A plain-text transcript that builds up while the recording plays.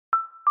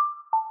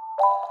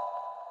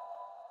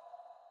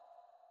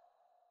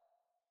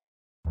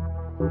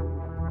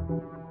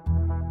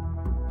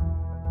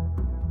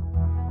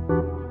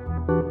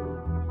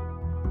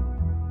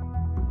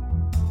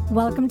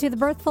Welcome to the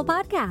Birthful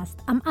Podcast.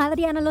 I'm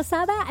Adriana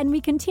Lozada, and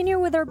we continue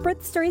with our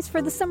birth stories for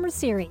the summer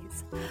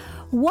series.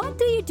 What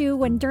do you do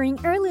when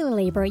during early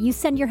labor you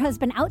send your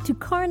husband out to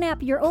car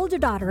nap your older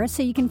daughter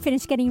so you can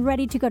finish getting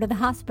ready to go to the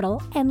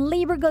hospital and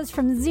labor goes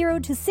from 0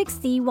 to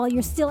 60 while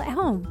you're still at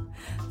home?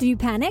 Do you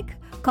panic?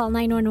 Call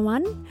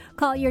 911?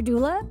 Call your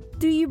doula?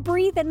 Do you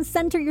breathe and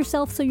center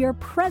yourself so you're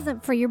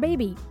present for your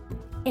baby?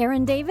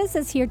 Erin Davis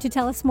is here to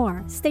tell us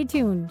more. Stay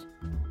tuned.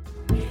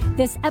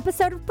 This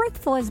episode of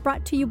Birthful is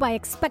brought to you by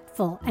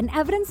Expectful, an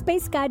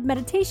evidence-based guide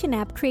meditation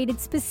app created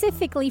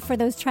specifically for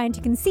those trying to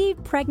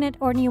conceive, pregnant,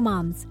 or new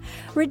moms.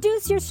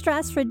 Reduce your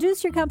stress,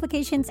 reduce your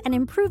complications, and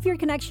improve your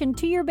connection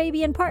to your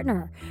baby and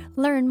partner.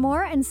 Learn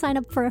more and sign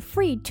up for a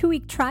free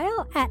 2-week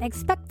trial at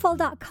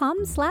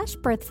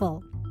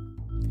expectful.com/birthful.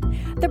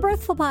 The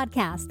Birthful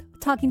Podcast,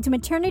 talking to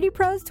maternity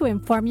pros to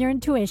inform your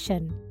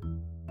intuition.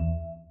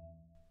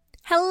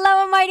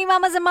 Hello, mighty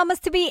mamas and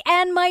mamas-to-be,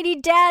 and mighty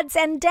dads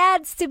and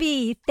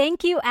dads-to-be.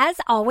 Thank you, as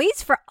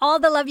always, for all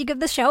the love you give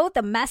the show,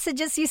 the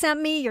messages you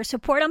sent me, your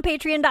support on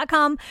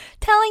patreon.com,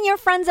 telling your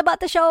friends about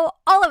the show,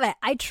 all of it.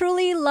 I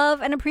truly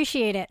love and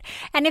appreciate it.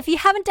 And if you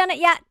haven't done it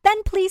yet,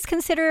 then please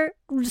consider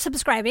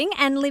subscribing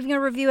and leaving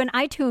a review in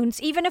iTunes,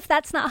 even if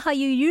that's not how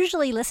you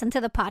usually listen to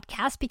the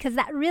podcast, because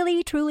that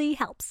really, truly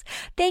helps.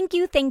 Thank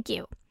you, thank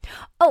you.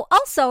 Oh,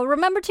 also,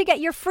 remember to get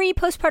your free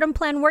postpartum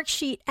plan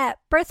worksheet at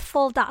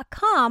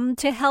birthful.com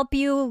to help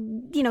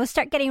you,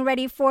 start getting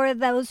ready for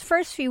those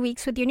first few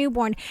weeks with your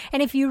newborn.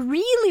 And if you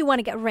really want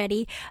to get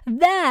ready,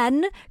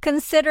 then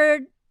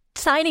consider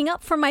signing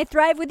up for my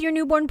Thrive with Your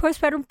Newborn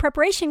postpartum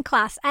preparation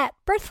class at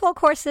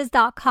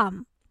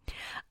birthfulcourses.com.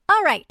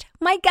 All right,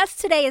 my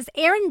guest today is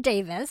Erin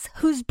Davis,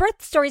 whose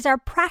birth stories are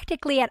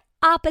practically at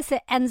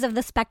opposite ends of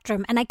the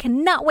spectrum, and I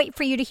cannot wait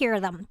for you to hear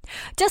them.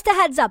 Just a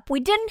heads up, we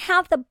didn't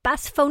have the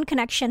best phone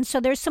connection, so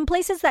there's some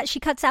places that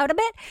she cuts out a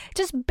bit.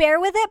 Just bear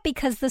with it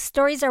because the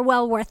stories are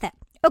well worth it.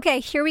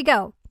 Okay, here we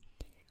go.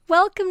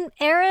 Welcome,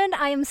 Erin.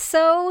 I am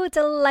so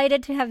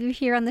delighted to have you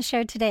here on the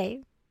show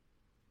today.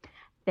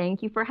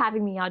 Thank you for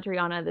having me,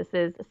 Adriana. This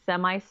is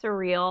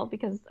semi-surreal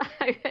because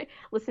I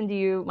listened to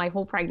you my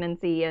whole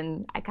pregnancy,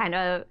 and I kind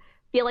of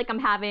feel like I'm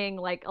having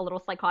like a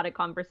little psychotic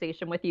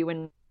conversation with you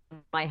in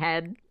my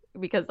head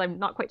because I'm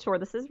not quite sure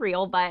this is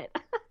real, but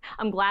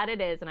I'm glad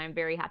it is, and I'm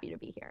very happy to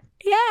be here.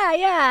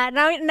 Yeah.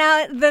 Now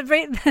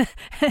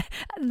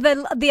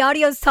the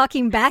audio's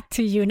talking back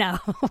to you now.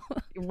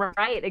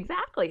 Right,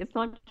 exactly. It's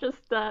not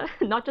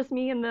just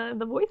me and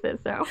the voices.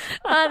 So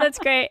that's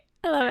great.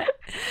 I love it.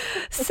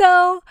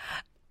 So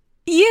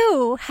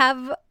you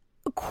have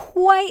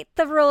quite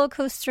the roller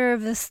coaster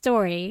of the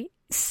stories,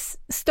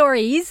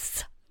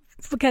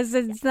 because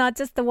it's not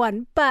just the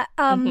one. But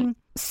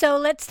so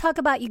let's talk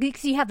about you,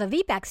 because you have a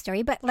VBAC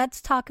story, but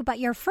let's talk about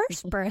your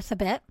first birth a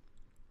bit.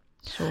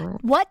 Sure.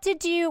 What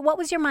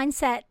was your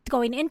mindset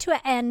going into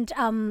it, and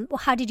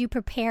how did you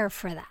prepare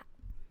for that?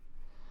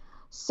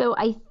 So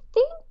I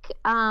think,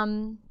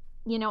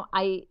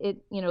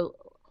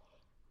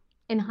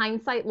 in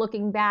hindsight,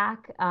 looking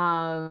back,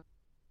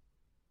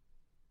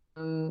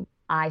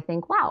 I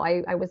think, wow,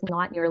 I was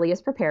not nearly as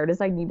prepared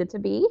as I needed to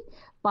be,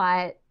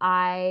 but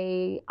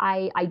I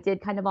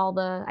did kind of all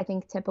the, I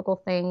think, typical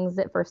things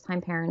that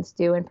first-time parents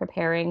do in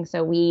preparing.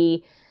 So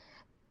we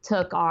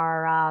took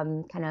our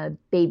kind of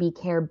baby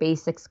care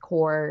basics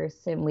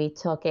course, and we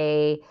took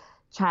a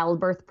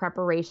childbirth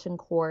preparation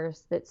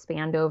course that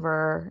spanned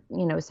over,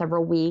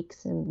 several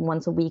weeks and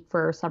once a week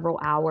for several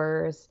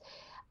hours.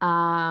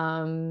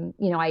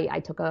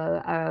 I took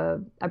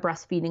a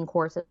breastfeeding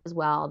course as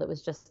well. That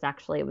was just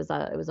actually, it was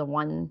a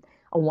one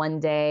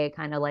day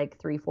kind of like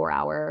 3-4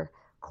 hour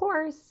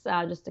course,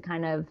 just to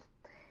kind of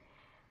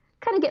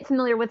get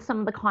familiar with some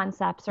of the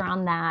concepts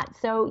around that.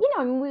 So,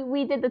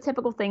 we did the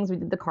typical things. We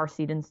did the car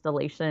seat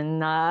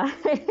installation,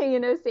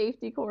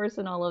 safety course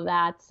and all of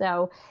that.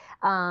 So,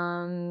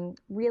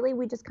 really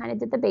we just kind of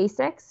did the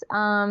basics.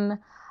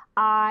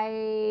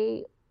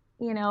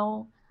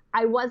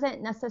 I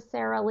wasn't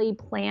necessarily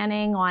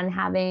planning on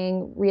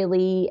having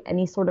really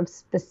any sort of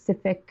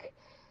specific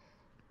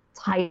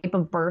type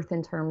of birth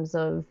in terms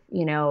of,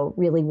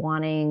 really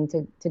wanting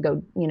to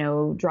go,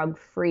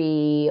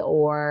 drug-free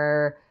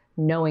or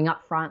knowing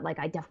up front, like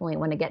I definitely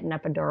want to get an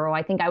epidural.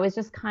 I think I was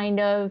just kind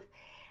of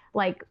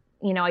like,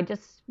 I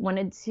just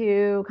wanted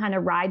to kind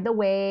of ride the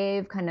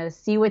wave, kind of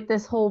see what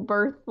this whole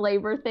birth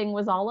labor thing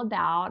was all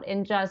about,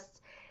 and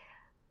just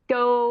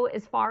go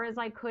as far as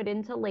I could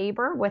into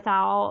labor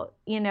without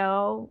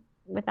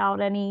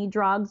any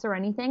drugs or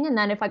anything. And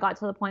then if I got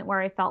to the point where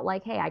I felt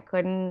like, hey, I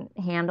couldn't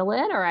handle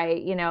it, or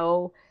I,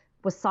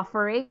 was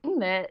suffering,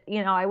 that,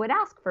 I would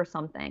ask for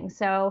something.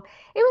 So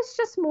it was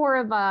just more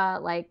of a,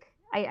 like,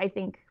 I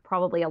think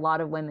probably a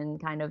lot of women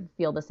kind of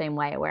feel the same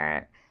way,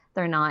 where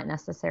they're not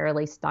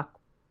necessarily stuck,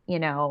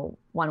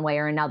 one way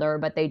or another,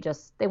 but they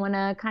want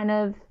to kind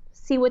of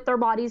see what their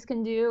bodies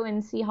can do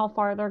and see how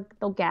far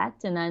they'll get,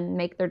 and then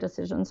make their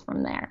decisions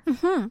from there.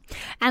 Mm-hmm.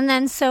 And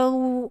then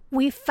so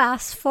we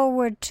fast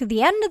forward to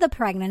the end of the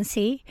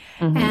pregnancy,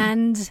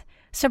 and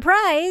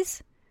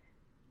surprise,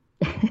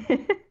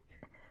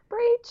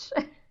 breech.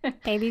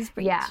 Baby's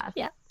breech. Yes.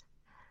 Yeah.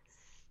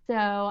 So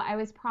I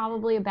was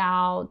probably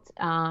about,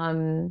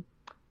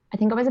 I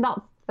think I was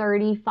about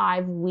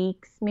 35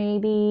 weeks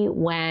maybe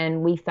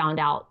when we found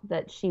out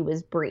that she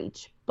was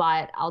breech.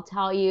 But I'll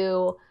tell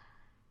you,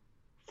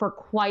 for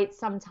quite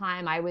some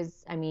time, I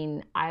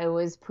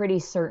was pretty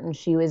certain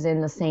she was in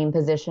the same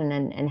position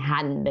and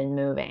hadn't been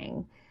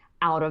moving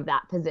out of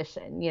that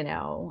position, you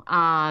know.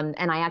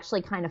 And I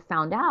actually kind of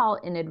found out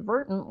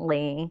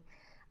inadvertently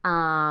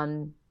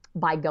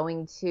by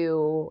going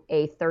to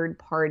a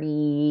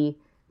third-party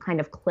kind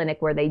of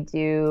clinic where they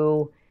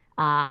do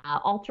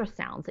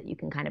ultrasounds that you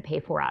can kind of pay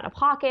for out of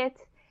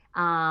pocket.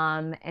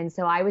 And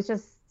so I was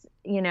just,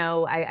 you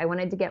know, I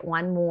wanted to get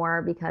one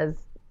more because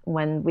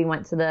when we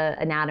went to the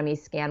anatomy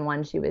scan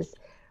one, she was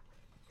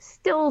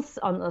still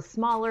on the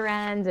smaller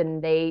end,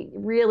 and they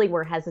really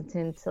were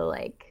hesitant to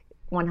like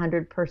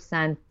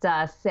 100%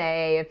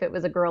 say if it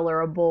was a girl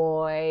or a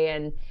boy.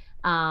 And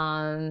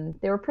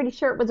they were pretty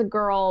sure it was a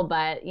girl,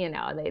 but you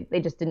know, they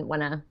just didn't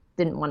want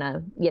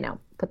to, you know,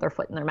 put their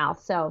foot in their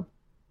mouth. So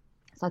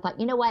I thought,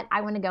 you know what,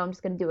 I want to go. I'm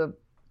just going to do a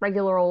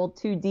regular old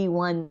 2D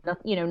one,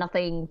 you know,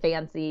 nothing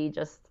fancy,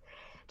 just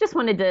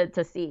wanted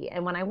to see.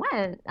 And when I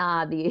went,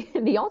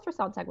 the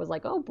ultrasound tech was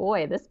like, oh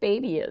boy, this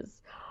baby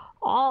is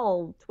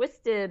all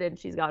twisted, and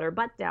she's got her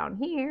butt down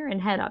here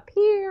and head up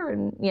here,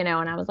 and you know,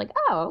 and I was like,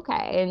 oh,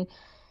 okay. And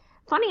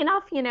funny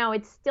enough, you know, I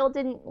still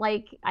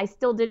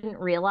didn't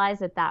realize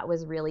that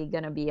was really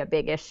going to be a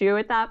big issue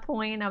at that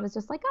point. I was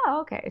just like, oh,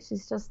 okay.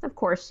 She's just, of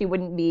course, she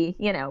wouldn't be,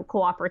 you know,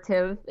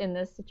 cooperative in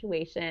this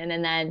situation.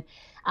 And then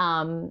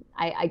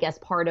I guess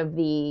part of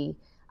the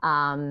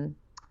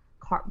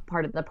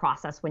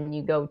process when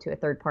you go to a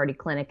third-party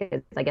clinic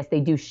is, I guess they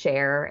do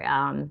share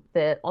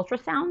the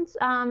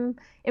ultrasound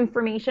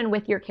information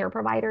with your care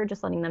provider,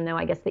 just letting them know,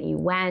 I guess, that you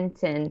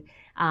went. And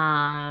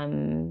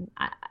I'm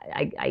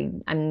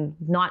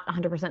not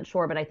 100%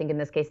 sure, but I think in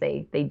this case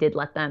they did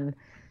let them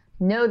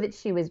know that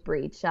she was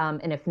breech.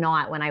 And if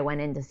not, when I went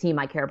in to see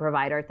my care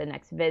provider at the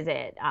next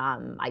visit,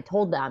 I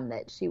told them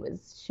that she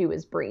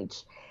was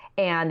breech.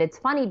 And it's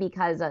funny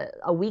because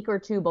a week or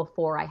two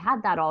before I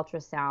had that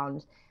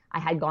ultrasound, I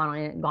had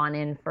gone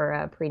in for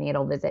a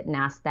prenatal visit and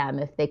asked them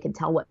if they could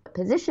tell what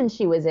position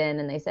she was in.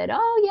 And they said,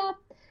 oh,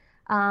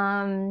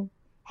 yeah,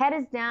 head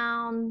is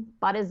down,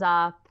 butt is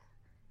up.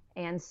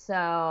 And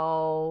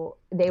so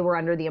they were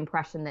under the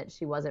impression that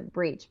she wasn't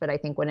breech. But I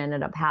think what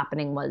ended up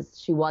happening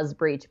was she was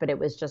breech, but it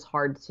was just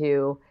hard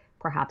to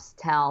perhaps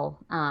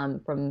tell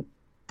from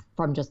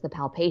just the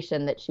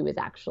palpation that she was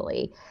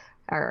actually,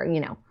 or, you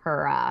know,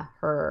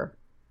 her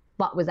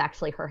butt was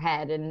actually her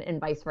head,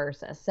 and vice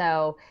versa.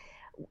 So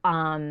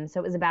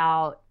it was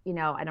about, you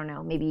know, I don't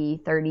know,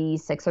 maybe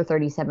 36 or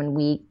 37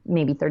 weeks,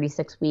 maybe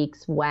 36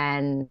 weeks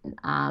when,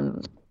 I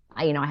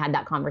had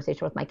that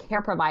conversation with my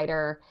care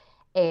provider,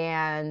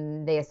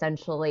 and they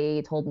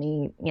essentially told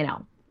me, you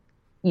know,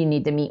 you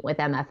need to meet with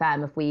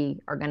MFM if we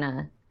are going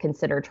to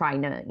consider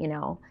trying to, you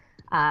know,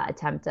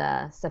 attempt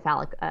a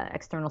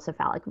external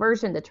cephalic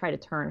version to try to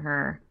turn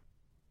her,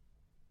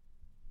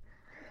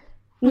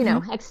 you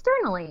know,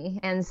 externally.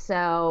 And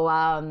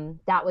so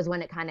that was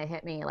when it kind of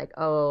hit me like,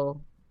 oh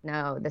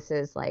no, this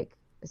is a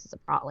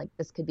problem. Like,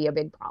 this could be a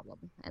big problem.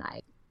 And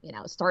I, you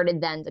know,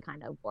 started then to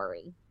kind of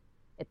worry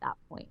at that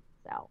point.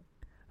 So.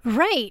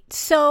 Right.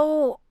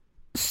 So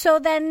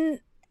then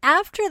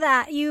after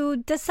that, you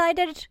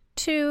decided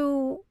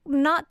to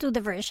not do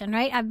the version,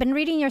 right? I've been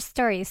reading your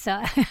story,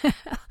 so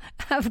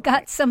I've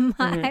got some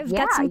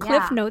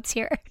cliff notes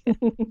here.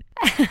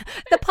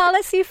 The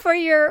policy for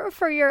your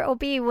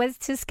OB was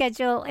to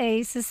schedule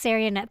a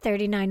cesarean at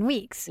 39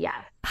 weeks.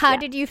 Yeah. How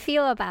did you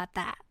feel about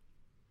that?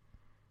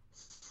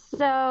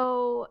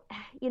 So,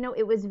 you know,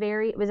 it was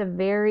a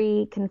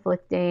very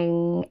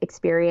conflicting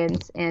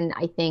experience, and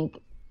I think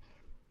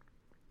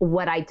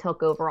what I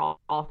took overall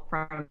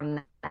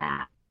from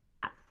that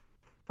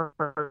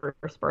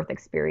first birth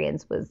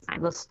experience was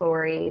the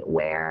story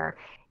where,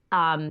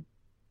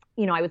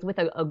 you know, I was with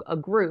a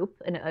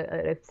group, an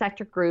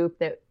obstetric group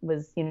that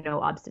was, you know,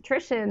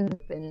 obstetricians,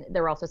 and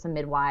there were also some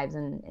midwives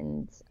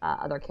and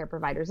other care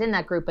providers in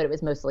that group, but it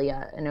was mostly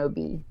an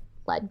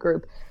OB-led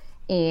group.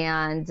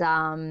 And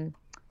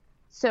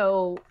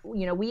so,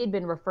 you know, we had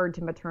been referred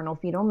to maternal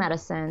fetal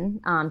medicine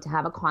to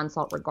have a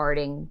consult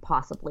regarding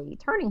possibly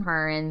turning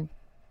her. And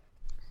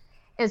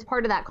as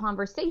part of that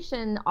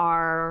conversation,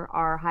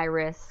 our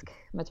high-risk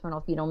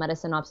maternal fetal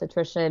medicine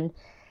obstetrician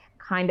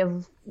kind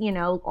of, you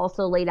know,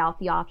 also laid out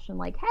the option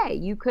like, hey,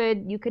 you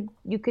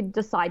could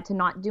decide to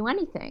not do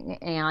anything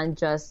and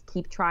just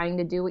keep trying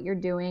to do what you're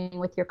doing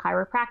with your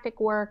chiropractic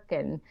work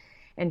and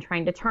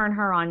trying to turn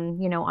her on,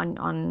 you know,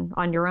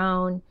 on your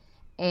own,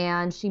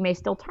 and she may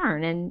still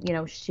turn. And, you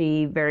know,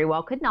 she very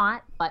well could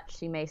not, but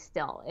she may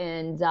still.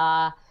 And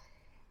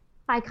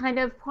I kind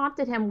of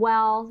prompted him,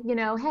 well,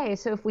 hey,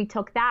 so if we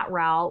took that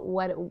route,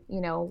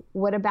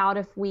 what about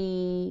if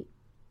we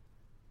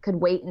could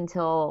wait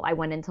until I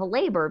went into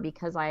labor?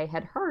 Because I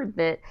had heard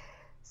that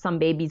some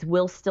babies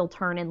will still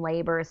turn in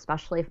labor,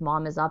 especially if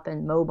mom is up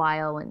and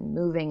mobile and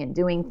moving and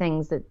doing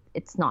things that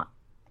it's not,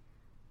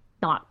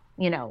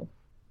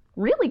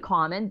 really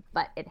common,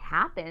 but it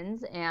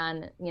happens.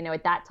 And,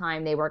 at that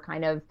time they were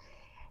kind of,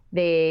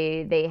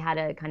 they had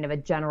a kind of a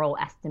general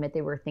estimate.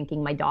 They were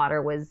thinking my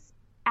daughter was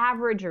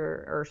average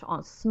or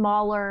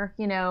smaller,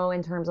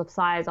 in terms of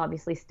size,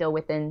 obviously still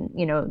within,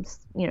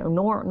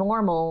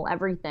 normal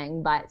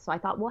everything. But so I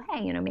thought, well,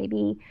 hey,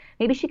 maybe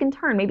she can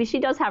turn, maybe she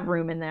does have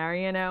room in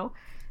there.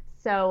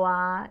 So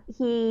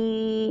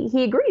he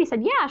agreed. He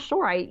said, yeah,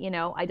 sure.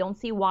 I don't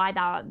see why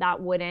that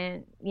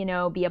wouldn't,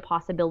 be a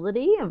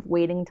possibility of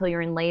waiting until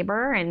you're in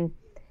labor, and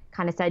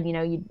kind of said,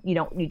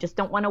 you just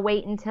don't want to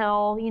wait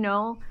until,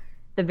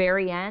 the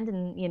very end,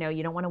 and you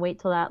don't want to wait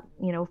till that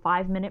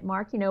 5-minute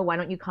mark. Why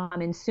don't you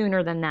come in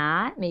sooner than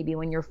that, maybe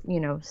when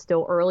you're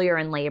still earlier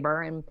in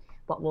labor, and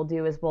what we'll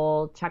do is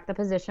we'll check the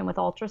position with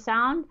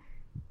ultrasound.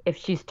 If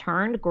she's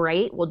turned,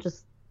 great, we'll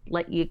just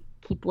let you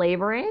keep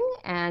laboring,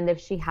 and if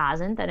she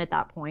hasn't, then at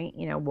that point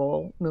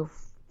we'll move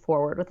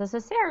forward with a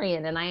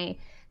cesarean. And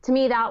to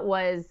me that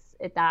was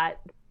at that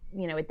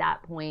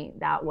point,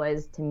 that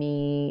was to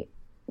me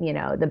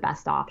the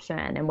best option,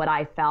 and what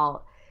I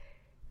felt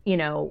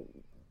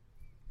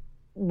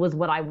was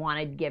what I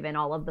wanted, given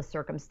all of the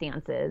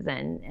circumstances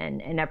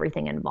and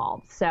everything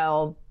involved.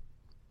 So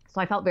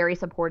I felt very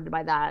supported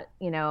by that,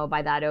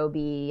 by that OB.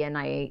 And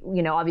I,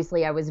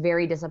 obviously I was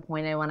very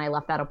disappointed when I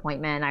left that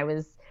appointment. I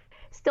was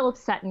still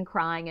upset and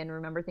crying, and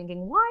remember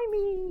thinking, why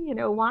me?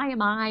 Why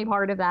am I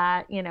part of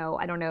that?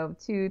 I don't know,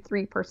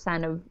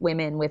 2-3% of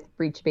women with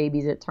breech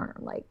babies at term.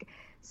 Like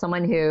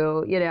someone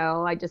who,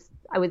 I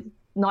was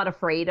not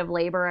afraid of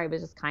labor. I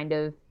was just kind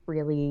of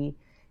really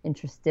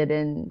interested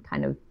in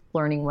kind of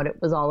learning what it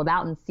was all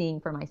about and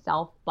seeing for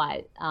myself.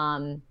 But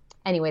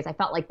anyways, I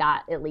felt like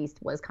that at least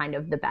was kind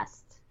of the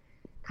best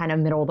kind of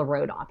middle of the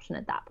road option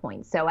at that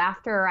point. So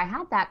after I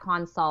had that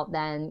consult,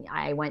 then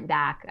I went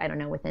back, I don't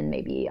know, within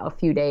maybe a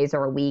few days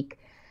or a week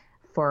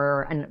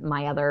for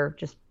my other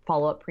just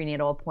follow-up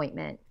prenatal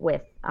appointment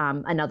with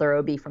another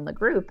OB from the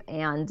group.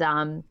 And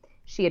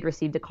she had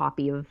received a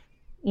copy of,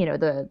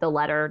 the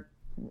letter,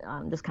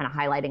 just kind of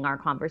highlighting our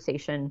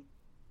conversation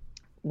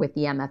with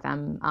the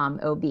MFM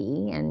OB,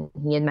 and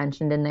he had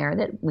mentioned in there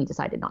that we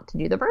decided not to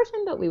do the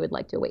version, but we would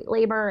like to await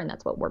labor, and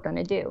that's what we're going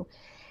to do.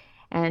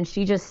 And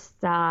she just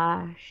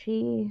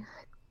she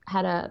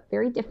had a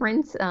very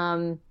different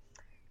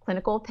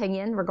clinical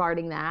opinion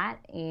regarding that,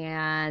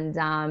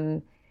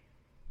 and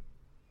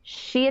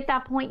she at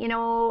that point,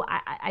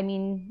 I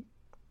mean,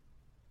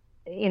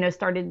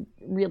 started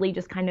really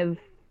just kind of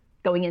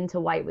going into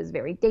why it was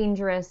very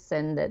dangerous,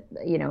 and that,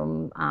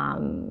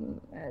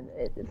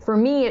 for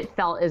me, it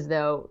felt as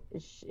though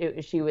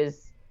she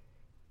was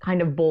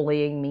kind of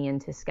bullying me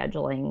into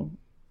scheduling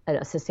a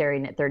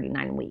cesarean at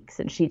 39 weeks.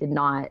 And she did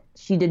not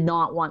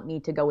want me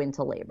to go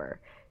into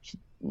labor.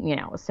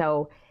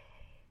 So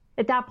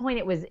at that point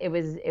it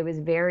was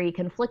very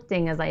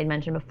conflicting, as I had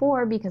mentioned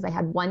before, because I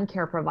had one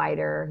care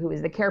provider who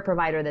was the care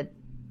provider that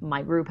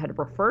my group had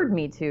referred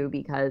me to,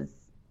 because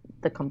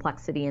the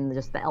complexity and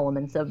just the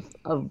elements of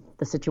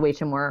the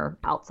situation were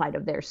outside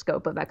of their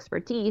scope of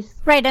expertise.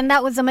 Right, and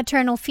that was a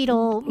maternal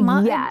fetal,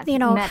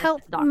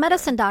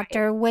 medicine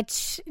doctor, right,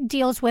 which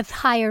deals with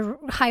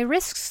high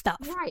risk stuff.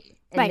 Right,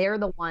 and they're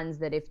the ones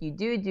that if you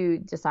do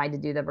decide to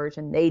do the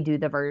version, they do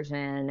the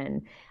version.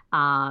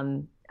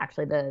 And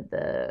actually,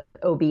 the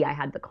OB I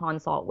had the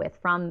consult with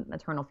from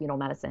maternal fetal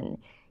medicine,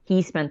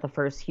 he spent the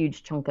first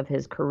huge chunk of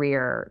his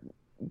career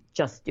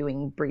just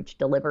doing breech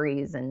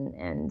deliveries,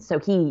 and so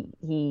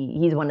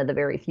he's one of the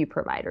very few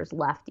providers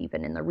left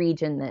even in the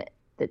region that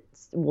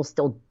will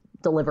still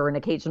deliver an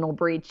occasional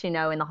breech in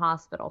the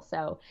hospital.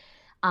 So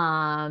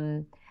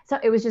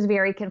it was just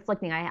very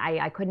conflicting.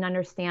 I couldn't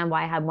understand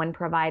why I had one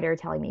provider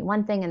telling me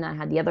one thing, and then I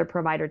had the other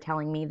provider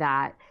telling me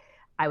that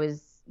I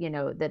was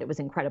that it was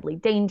incredibly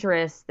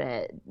dangerous,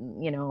 that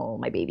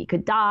my baby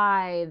could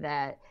die,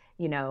 that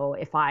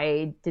if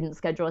I didn't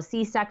schedule a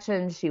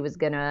C-section, she was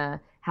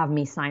gonna have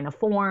me sign a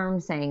form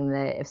saying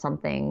that if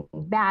something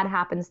bad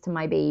happens to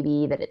my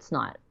baby, that it's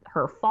not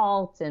her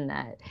fault, and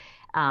that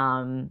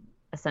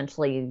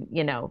essentially,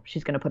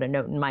 she's going to put a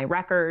note in my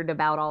record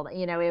about all that.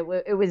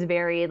 It was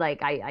very,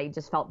 like, I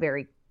just felt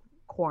very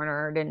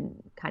cornered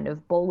and kind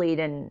of bullied,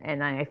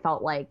 and I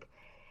felt like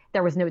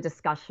there was no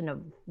discussion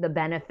of the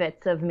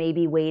benefits of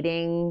maybe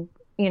waiting,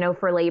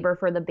 for labor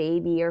for the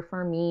baby or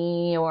for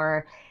me,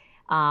 or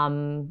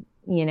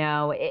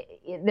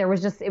it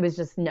was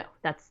just no,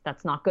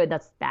 that's not good,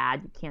 that's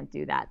bad, you can't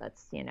do that,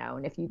 that's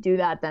and if you do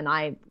that, then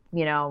I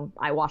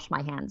wash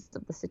my hands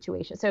of the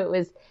situation. So it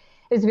was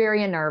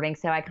very unnerving.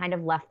 So I kind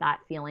of left that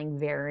feeling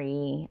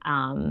very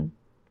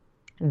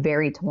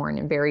very torn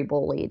and very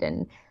bullied.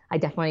 And I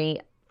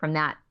definitely, from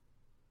that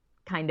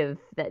kind of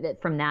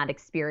from that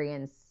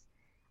experience,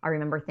 I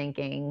remember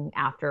thinking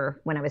after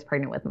when I was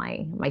pregnant with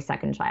my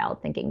second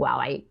child, thinking, wow,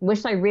 I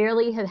wish I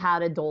really had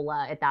had a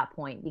doula at that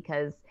point,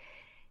 because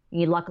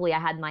luckily I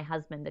had my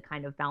husband to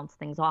kind of bounce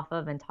things off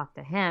of and talk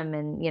to him.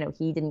 And,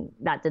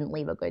 that didn't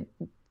leave a good,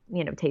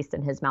 taste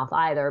in his mouth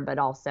either. But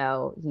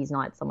also he's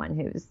not someone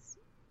who's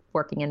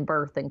working in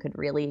birth and could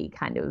really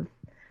kind of,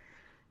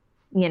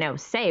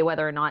 say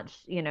whether or not,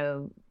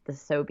 the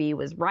SOB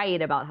was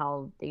right about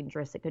how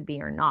dangerous it could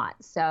be or not.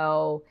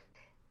 So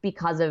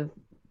because of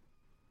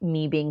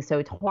me being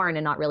so torn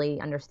and not really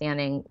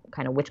understanding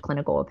kind of which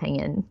clinical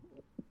opinion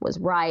was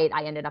right,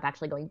 I ended up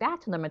actually going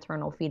back to the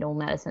maternal fetal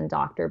medicine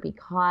doctor,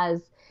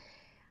 because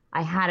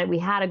we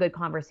had a good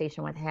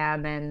conversation with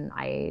him, and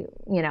I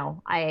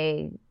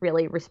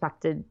really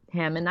respected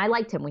him and I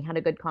liked him. We had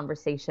a good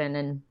conversation,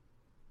 and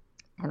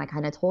I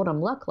kind of told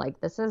him, look, like,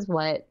 this is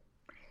what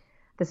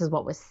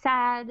was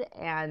said,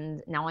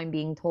 and now I'm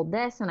being told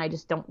this, and I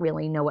just don't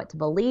really know what to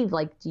believe.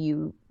 Like,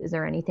 is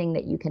there anything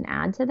that you can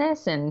add to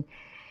this? And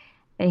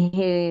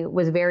he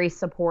was very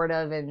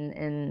supportive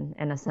and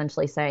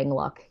essentially saying,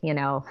 look,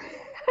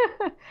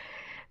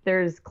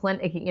 there's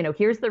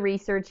here's the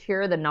research,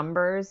 here are the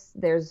numbers.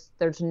 There's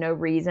no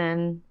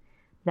reason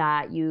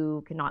that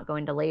you cannot go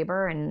into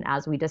labor. And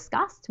as we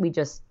discussed, we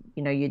just,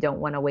 you don't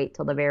want to wait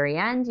till the very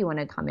end. You want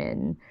to come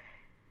in,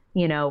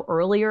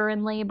 earlier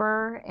in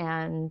labor.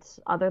 And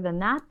other than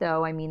that,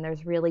 though, I mean,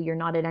 you're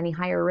not at any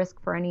higher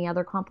risk for any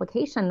other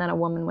complication than a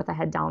woman with a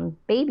head down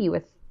baby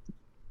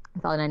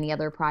without any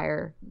other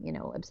prior,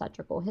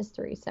 obstetrical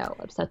history. So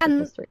obstetric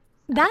history.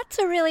 That's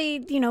a really,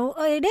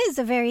 it is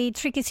a very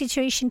tricky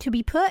situation to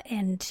be put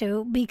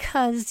into,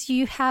 because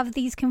you have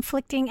these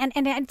conflicting, and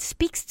it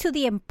speaks to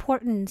the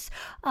importance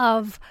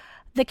of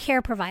the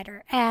care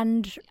provider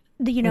and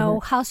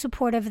how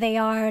supportive they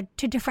are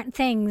to different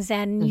things,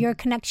 and your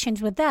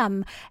connections with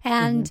them.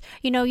 And,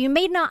 you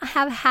may not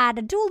have had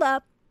a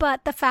doula,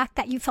 but the fact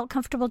that you felt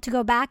comfortable to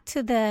go back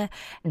to the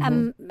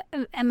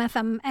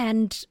MFM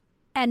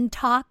and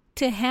talk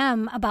to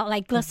him about,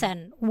 like,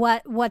 listen,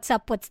 what's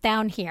up, what's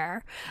down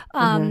here,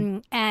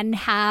 and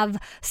have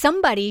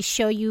somebody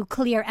show you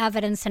clear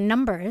evidence and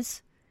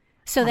numbers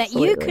so that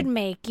you could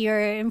make your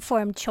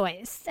informed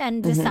choice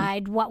and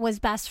decide what was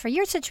best for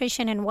your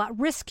situation and what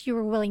risk you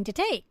were willing to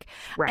take.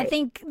 Right. I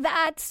think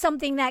that's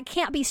something that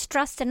can't be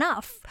stressed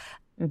enough.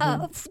 I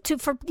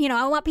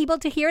want people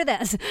to hear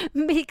this,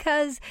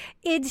 because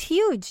it's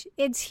huge.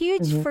 It's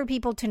huge for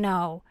people to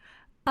know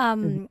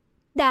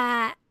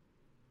that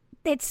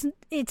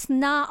it's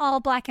not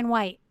all black and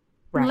white.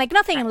 Right. Like,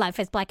 nothing in life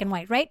is black and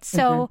white, right?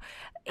 So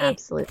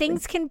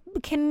things can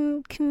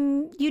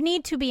you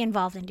need to be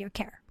involved in your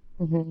care.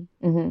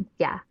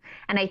 Yeah.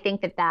 And I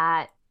think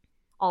that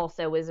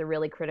also is a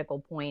really critical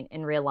point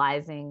in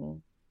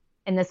realizing,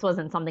 and this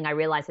wasn't something I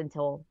realized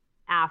until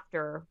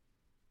after,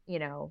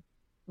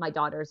 my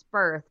daughter's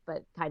birth,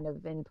 but kind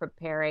of in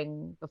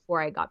preparing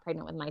before I got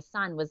pregnant with my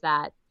son, was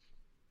that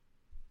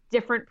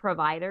different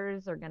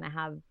providers are going to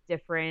have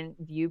different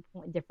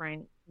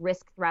different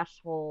risk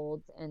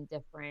thresholds, and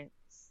different,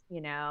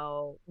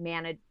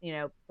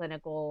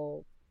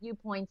 clinical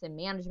viewpoints and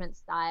management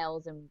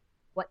styles, and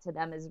what to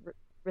them is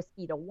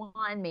risky to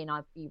one may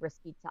not be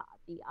risky to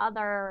the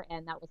other.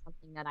 And that was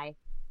something that I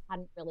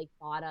hadn't really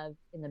thought of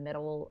in the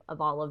middle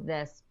of all of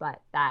this, but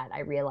that I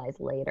realized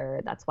later.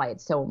 That's why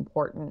it's so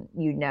important,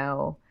 you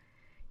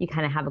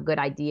kind of have a good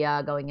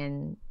idea going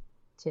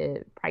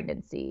into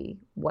pregnancy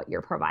what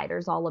your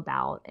provider's all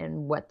about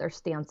and what their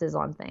stance is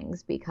on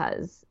things,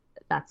 because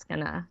that's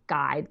going to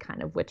guide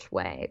kind of which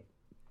way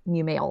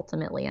you may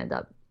ultimately end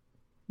up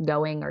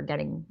going or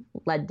getting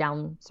led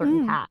down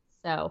certain paths.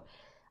 So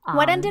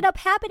what ended up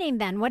happening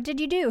then? What did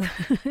you do?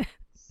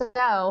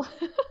 So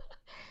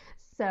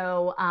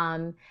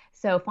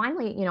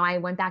finally, I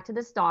went back to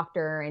this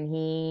doctor, and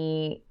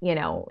he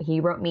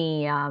wrote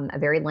me a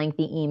very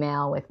lengthy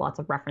email with lots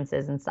of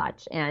references and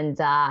such. And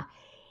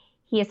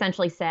he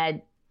essentially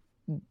said,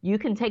 you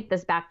can take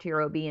this back to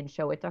your OB and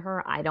show it to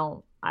her. I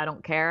don't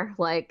care.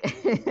 Like,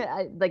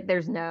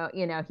 there's no,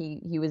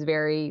 he was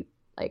very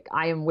like,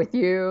 I am with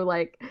you.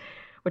 Like,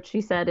 what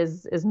she said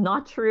is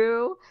not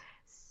true.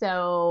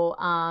 So,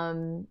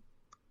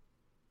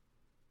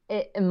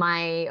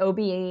 my OB,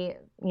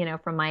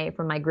 from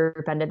my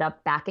group ended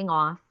up backing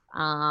off.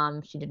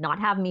 She did not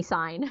have me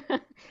sign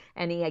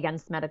any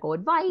against medical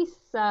advice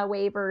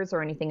waivers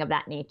or anything of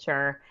that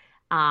nature.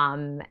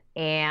 And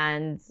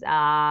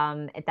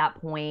at that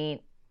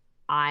point,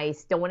 I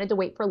still wanted to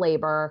wait for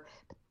labor.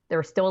 There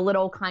was still a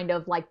little kind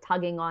of like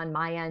tugging on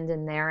my end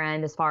and their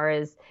end as far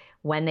as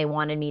when they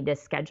wanted me to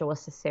schedule a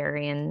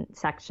cesarean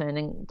section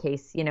in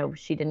case,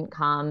 she didn't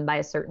come by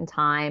a certain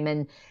time.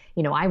 And,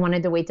 I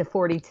wanted to wait to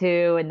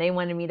 42, and they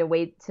wanted me to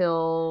wait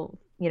till,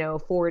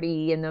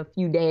 40 in a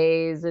few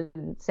days.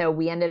 And so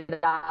we ended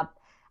up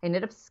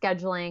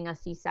scheduling a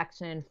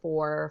C-section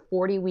for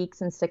 40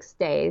 weeks and 6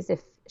 days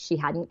if she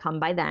hadn't come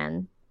by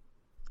then.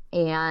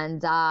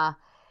 And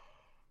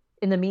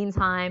in the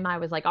meantime, I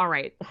was like, all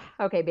right,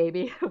 okay,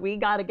 baby, we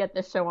got to get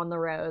this show on the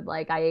road.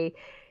 Like, I,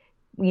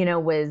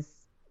 was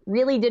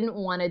really didn't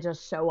want to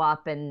just show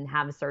up and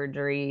have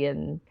surgery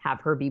and have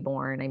her be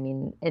born. I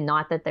mean, and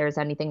not that there's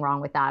anything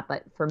wrong with that,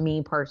 but for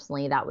me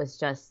personally, that was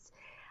just,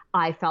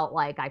 I felt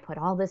like I put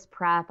all this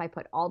prep, I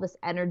put all this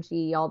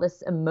energy, all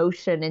this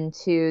emotion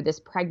into this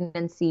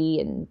pregnancy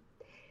and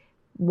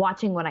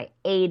watching what I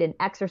ate and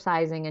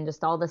exercising and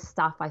just all this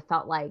stuff. I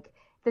felt like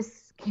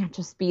this can't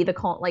just be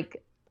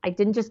like, I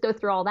didn't just go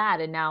through all that.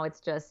 And now it's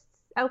just,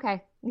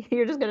 okay,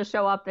 you're just going to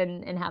show up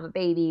and have a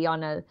baby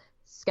on a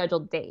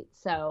scheduled date.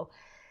 So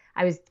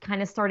I was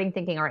kind of starting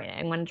thinking, all right,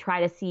 I'm going to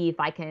try to see if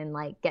I can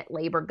like get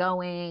labor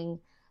going.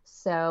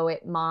 So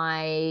it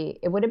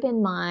would have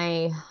been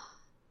my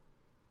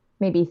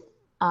maybe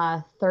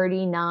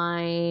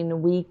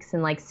 39 weeks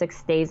and like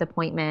 6 days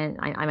appointment.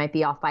 I might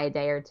be off by a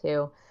day or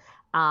two.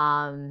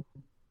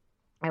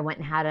 I went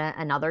and had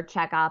another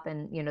checkup,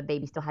 and the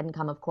baby still hadn't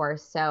come, of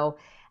course. So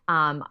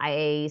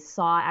I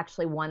saw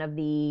actually one of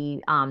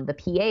the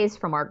PAs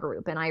from our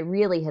group, and I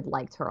really had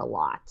liked her a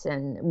lot,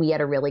 and we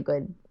had a really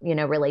good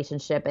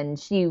relationship, and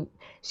she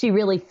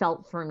really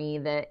felt for me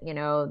that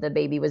the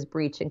baby was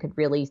breech and could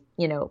really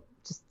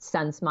just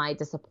sense my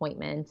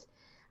disappointment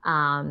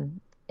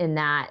in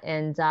that.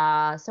 And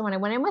so when I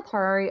went in with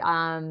her,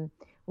 I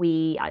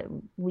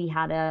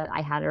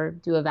had her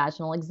do a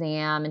vaginal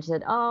exam, and she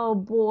said, "Oh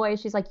boy,"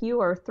 she's like,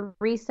 "you are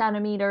 3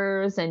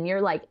 centimeters and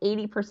you're like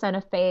 80%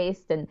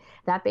 effaced, and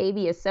that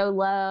baby is so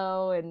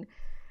low." And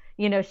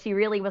she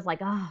really was like,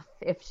 "Oh,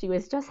 if she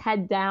was just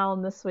head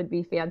down, this would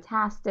be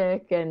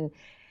fantastic." And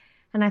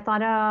I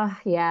thought, "Oh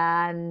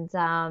yeah." And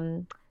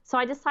so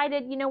I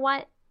decided, you know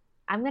what?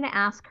 I'm going to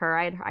ask her.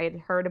 I had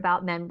heard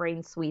about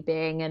membrane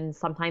sweeping, and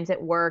sometimes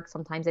it worked,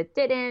 sometimes it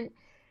didn't.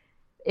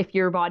 If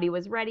your body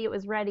was ready, it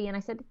was ready. And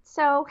I said,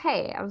 so,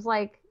 hey, I was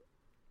like,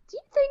 do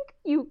you think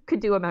you could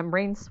do a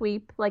membrane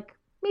sweep? Like,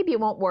 maybe it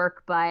won't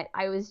work, but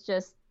I was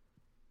just,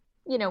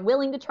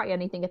 willing to try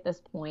anything at this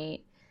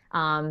point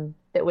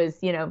that was,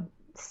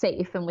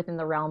 safe and within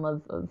the realm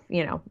of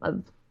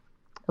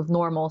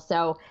normal.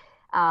 So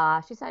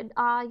she said,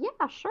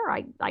 yeah, sure,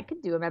 I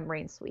could do a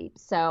membrane sweep.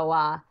 So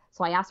I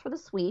asked for the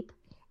sweep,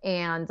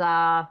 and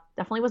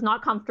definitely was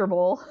not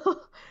comfortable,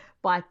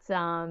 but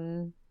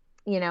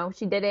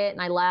she did it,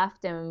 and I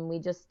left, and we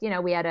just,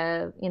 we had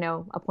a,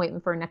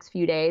 appointment for the next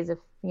few days if,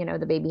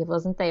 the baby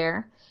wasn't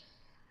there.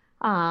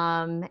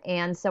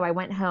 And so I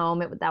went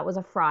home. That was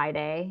a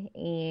Friday,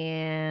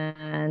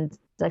 and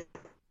I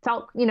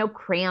felt,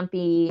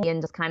 crampy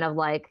and just kind of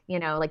like,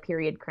 like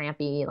period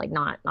crampy, like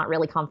not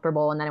really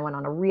comfortable. And then I went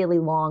on a really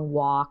long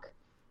walk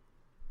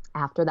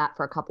after that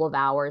for a couple of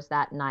hours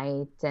that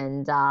night.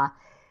 And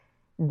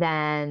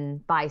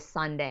then by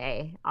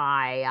Sunday,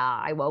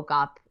 I woke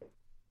up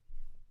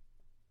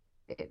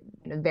in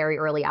the very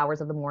early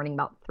hours of the morning,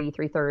 about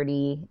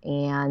 3:30,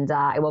 and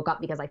I woke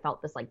up because I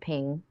felt this like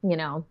ping,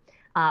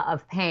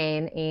 of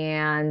pain,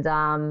 and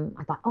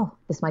I thought, oh,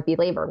 this might be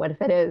labor. What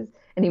if it is?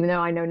 And even though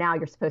I know now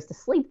you're supposed to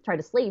try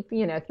to sleep,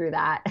 through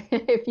that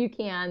if you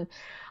can,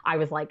 I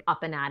was like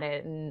up and at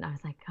it, and I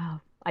was like, oh,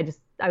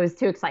 I was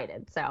too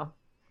excited. So.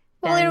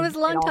 Well, it was a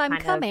long time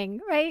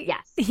coming, right?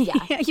 Yes.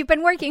 You've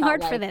been working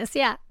hard for this,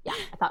 yeah. Yeah,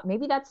 I thought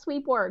maybe that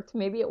sweep worked.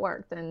 Maybe it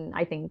worked, and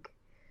I think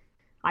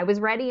I was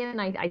ready, and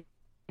I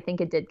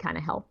think it did kind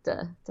of help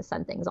to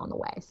send things on the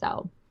way.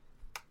 So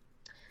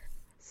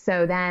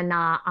then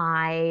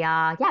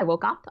I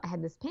woke up. I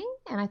had this ping,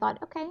 and I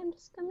thought, okay, I'm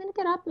going to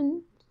get up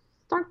and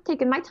start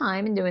taking my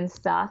time and doing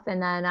stuff.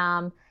 And then,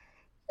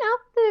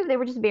 they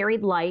were just very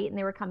light, and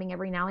they were coming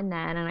every now and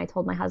then. And I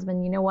told my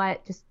husband, you know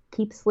what, just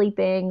keep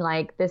sleeping.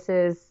 Like, this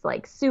is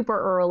like super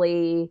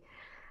early.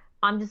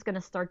 I'm just going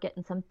to start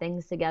getting some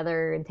things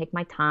together and take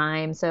my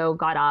time. So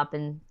got up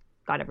and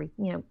got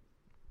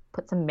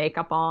put some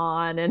makeup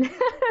on, and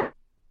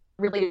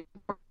really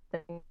important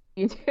thing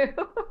you do.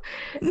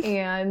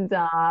 And,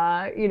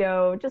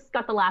 just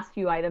got the last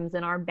few items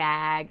in our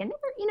bag, and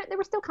they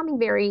were still coming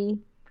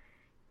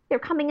they're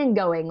coming and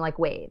going like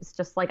waves,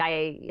 just like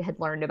I had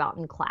learned about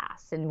in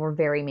class, and were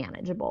very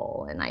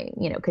manageable, and I,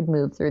 could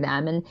move through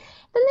them. And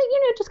then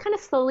they, just kind of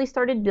slowly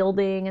started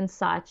building and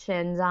such.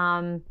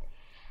 And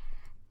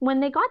when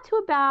they got to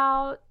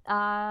about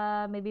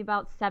maybe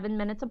about 7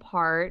 minutes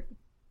apart,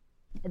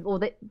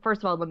 well,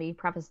 first of all, let me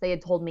preface, they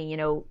had told me,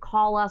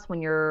 call us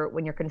when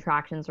your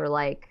contractions are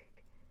like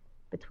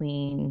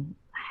between,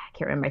 I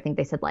can't remember, I think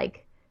they said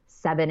like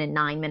 7 and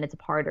 9 minutes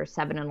apart, or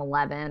 7 and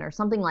 11, or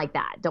something like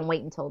that. Don't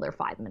wait until they're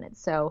 5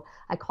 minutes. So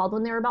I called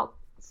when they were about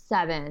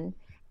 7,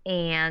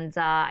 and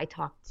I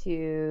talked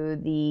to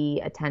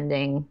the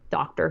attending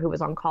doctor who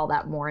was on call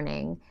that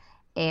morning,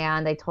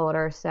 and I told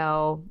her,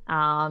 so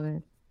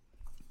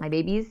my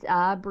baby's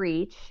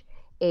breech,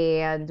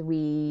 and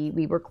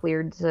we were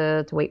cleared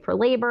to wait for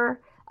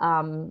labor.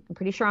 I'm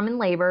pretty sure I'm in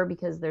labor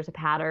because there's a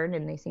pattern,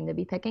 and they seem to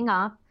be picking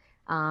up.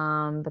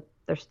 But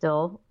they're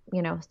still,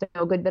 still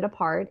a good bit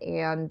apart.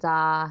 And,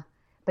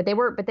 but they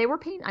were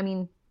pain. I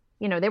mean,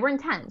 they were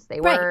intense. They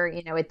were,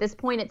 at this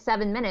point at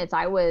 7 minutes,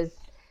 I was,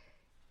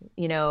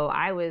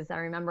 I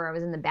remember I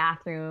was in the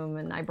bathroom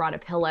and I brought a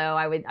pillow.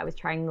 I was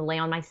trying to lay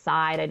on my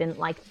side. I didn't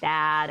like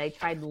that. I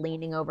tried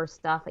leaning over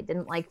stuff. I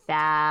didn't like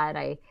that.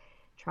 I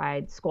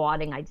tried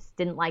squatting. I just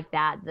didn't like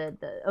that. The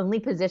only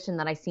position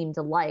that I seemed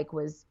to like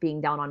was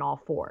being down on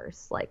all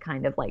fours, like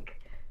kind of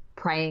like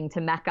praying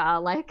to Mecca,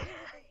 like,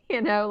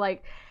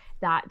 like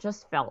that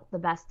just felt the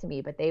best to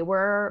me. But they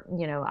were,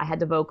 I had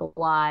to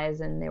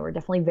vocalize, and they were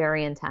definitely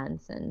very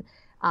intense. And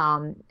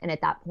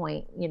at that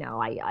point,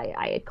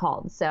 I had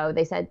called. So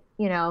they said,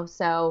 they're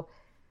still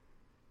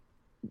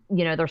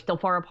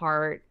far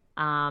apart.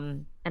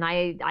 And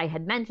I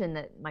had mentioned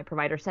that my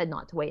provider said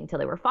not to wait until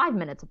they were 5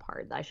 minutes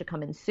apart, that I should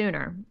come in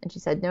sooner. And she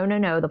said,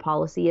 no, the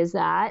policy is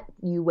that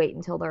you wait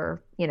until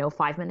they're,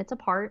 5 minutes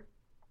apart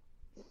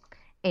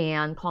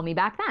and call me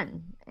back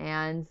then.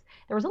 And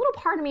there was a little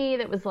part of me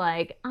that was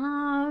like,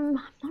 I'm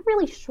not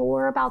really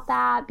sure about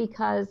that,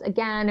 because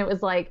again, it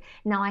was like,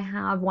 now I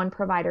have one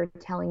provider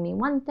telling me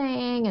one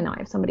thing and now I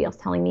have somebody else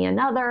telling me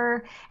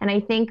another. And I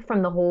think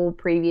from the whole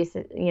previous,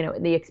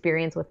 the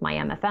experience with my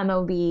MFM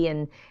OB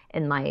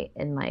and my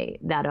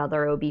that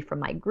other OB from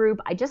my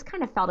group, I just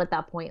kind of felt at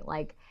that point,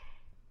 like,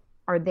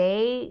 are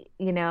they,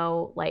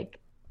 like,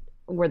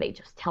 were they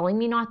just telling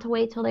me not to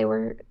wait till they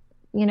were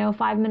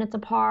 5 minutes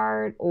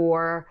apart,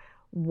 or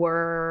I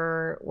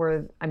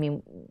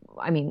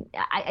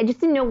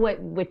just didn't know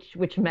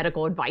which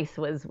medical advice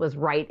was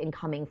right and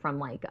coming from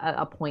like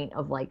a point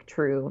of like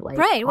true, like,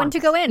 right, when to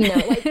go in.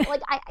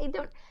 like I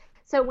don't.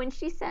 So when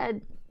she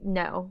said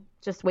no,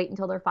 just wait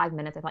until they're 5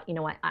 minutes, I thought, you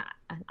know what,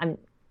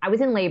 I was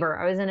in labor.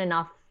 I was in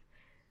enough,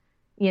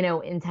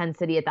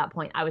 intensity at that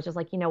point. I was just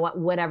like, you know what,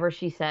 whatever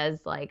she says,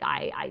 like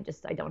I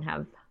don't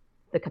have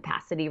the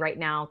capacity right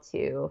now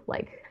to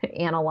like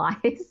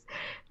analyze,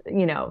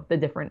 the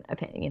different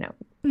opinion,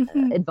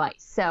 advice.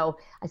 So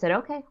I said,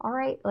 okay, all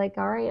right,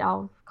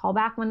 I'll call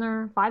back when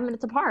they're 5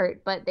 minutes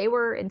apart. But they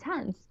were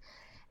intense.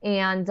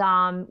 And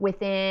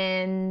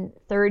within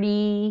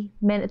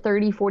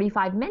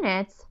 45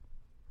 minutes,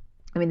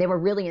 they were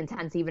really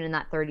intense even in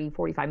that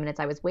 45 minutes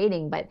I was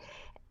waiting. But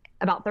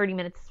about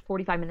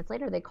 45 minutes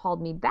later, they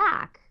called me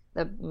back.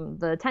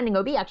 The attending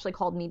OB actually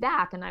called me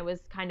back, and I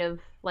was kind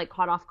of like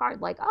caught off guard,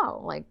 like, oh,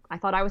 like I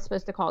thought I was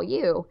supposed to call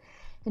you.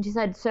 And she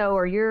said, so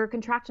are your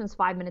contractions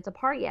 5 minutes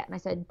apart yet? And I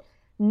said,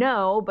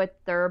 no, but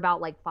they're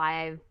about like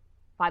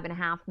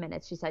 5.5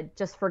 minutes. She said,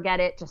 just forget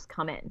it, just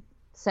come in.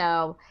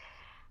 So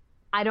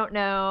I don't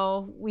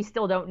know. We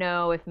still don't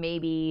know if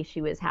maybe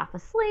she was half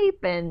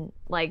asleep and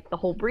like the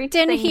whole breech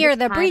didn't thing hear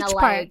the breech like,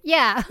 part.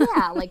 Yeah.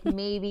 Yeah, like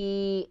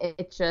maybe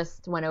it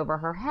just went over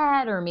her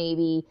head, or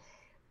maybe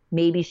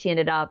she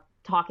ended up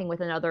talking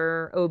with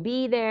another OB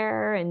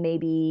there, and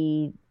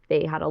maybe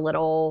they had a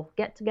little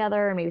get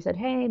together and maybe said,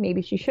 hey,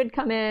 maybe she should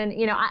come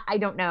in. I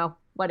don't know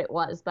what it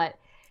was, but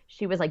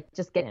she was like,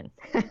 just get in.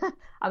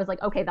 I was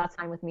like, okay, that's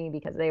fine with me,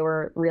 because they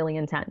were really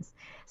intense.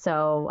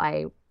 So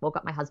I woke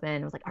up my husband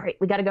and was like, all right,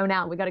 we got to go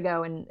now. We got to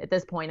go. And at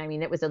this point,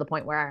 it was to the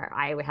point where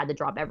I had to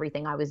drop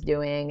everything I was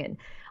doing. And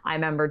I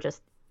remember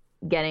just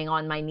getting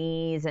on my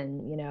knees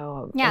and, in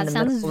the middle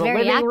of the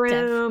living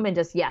room, and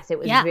just, yes, it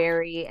was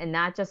very, and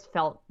that just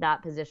felt,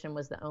 that position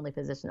was the only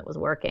position that was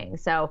working.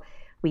 So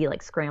we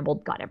like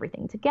scrambled, got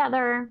everything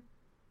together.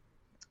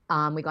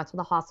 We got to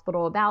the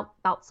hospital about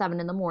 7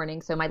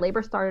 a.m. So my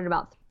labor started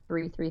about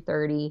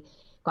 3:30,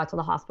 got to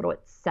the hospital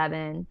at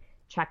 7,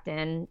 checked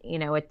in,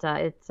 at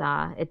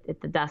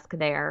the desk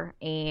there.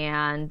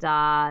 And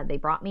they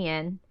brought me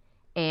in.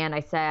 And I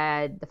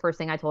said, the first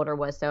thing I told her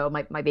was, so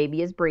my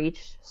baby is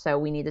breech, so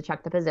we need to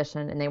check the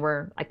position. And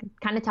I could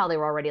kind of tell they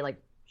were already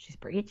like, she's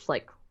breech?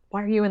 Like,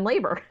 why are you in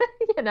labor?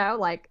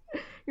 Like,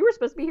 you were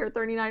supposed to be here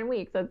 39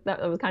 weeks. That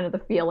was kind of the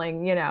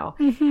feeling, So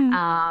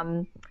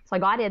I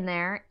got in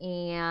there,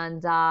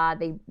 and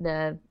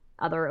the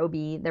other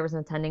OB, there was an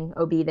attending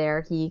OB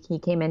there. He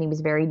came in, he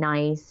was very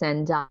nice,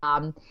 and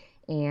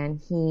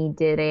he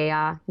did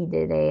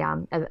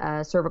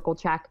a cervical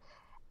check.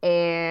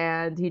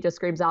 And he just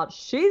screams out,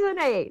 she's an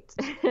 8.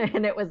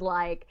 And it was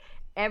like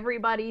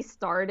everybody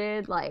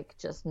started like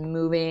just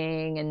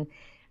moving. And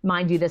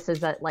mind you, this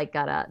is at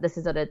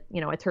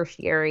a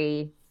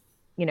tertiary,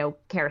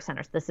 care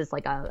center. So this is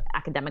like a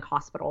academic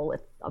hospital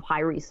of high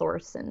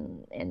resource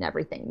and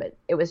everything. But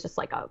it was just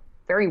like a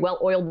very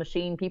well-oiled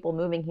machine, people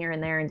moving here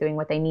and there and doing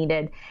what they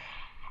needed.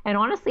 And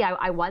honestly,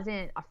 I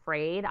wasn't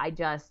afraid.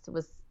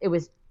 The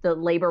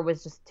labor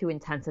was just too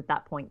intense at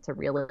that point to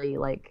really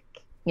like,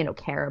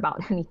 care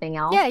about anything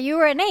else. Yeah, you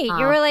were an 8.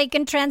 You were like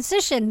in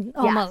transition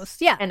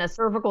almost. Yes. Yeah. And a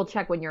cervical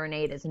check when you're an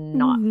 8 is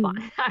not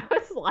fun. I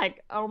was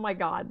like, oh my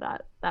God,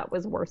 that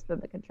was worse than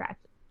the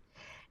contraction.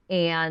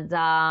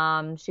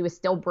 And she was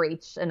still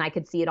breached, and I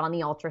could see it on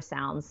the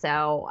ultrasound.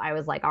 So I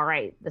was like, all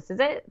right, this is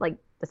it. Like,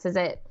 this is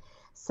it.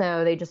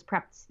 So they just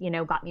prepped,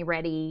 got me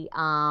ready. We,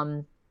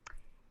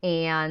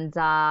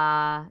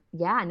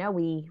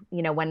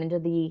 went into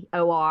the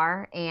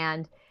OR,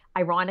 and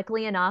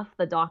ironically enough,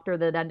 the doctor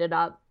that ended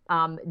up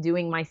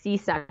doing my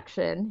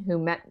C-section, who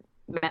met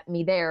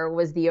me there,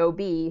 was the OB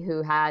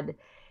who had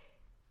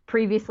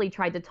previously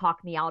tried to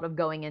talk me out of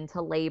going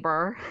into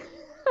labor.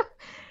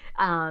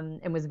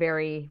 and was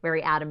very,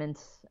 very adamant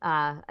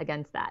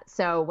against that.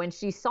 So when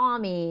she saw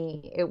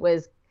me, it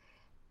was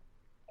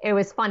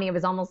funny. It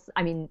was almost,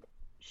 I mean,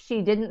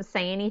 she didn't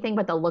say anything,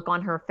 but the look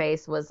on her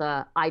face was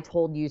a "I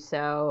told you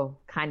so"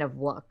 kind of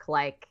look.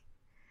 Like,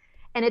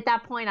 and at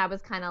that point, I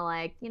was kind of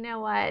like, you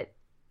know what?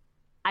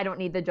 I don't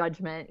need the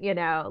judgment,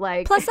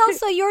 like. Plus,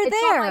 also, you're it's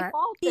there. Not my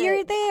fault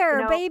you're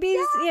there.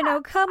 Baby's,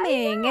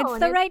 coming. It's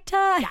the right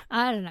time. Yeah.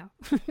 I don't know.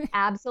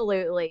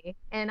 Absolutely.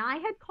 And I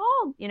had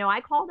called,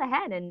 I called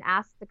ahead and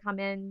asked to come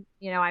in.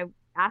 I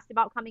asked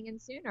about coming in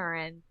sooner.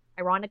 And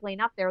ironically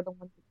enough, they're the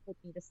ones that told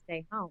me to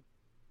stay home.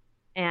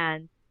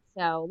 And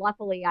so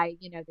luckily they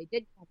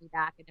did call me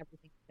back and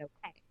everything was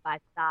okay.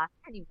 But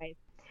anyways.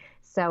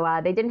 So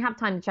they didn't have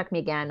time to check me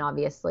again,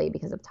 obviously,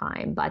 because of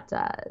time. But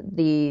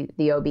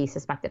the OB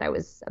suspected I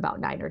was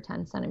about 9 or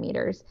 10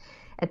 centimeters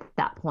at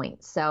that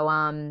point. So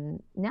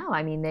no,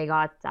 I mean, I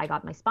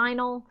got my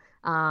spinal,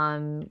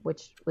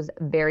 which was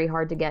very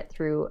hard to get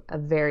through a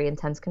very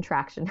intense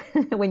contraction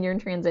when you're in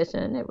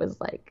transition. It was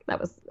like that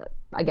was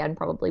again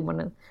probably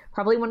one of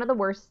the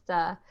worst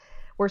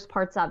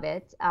parts of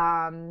it.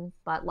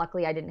 But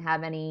luckily, I didn't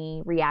have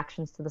any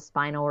reactions to the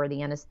spinal or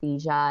the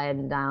anesthesia,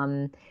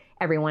 and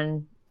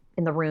everyone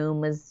in the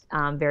room was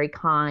very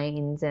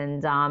kind.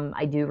 And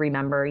I do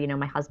remember,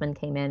 my husband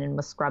came in and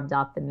was scrubbed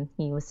up and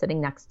he was sitting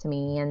next to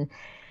me. And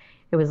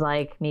it was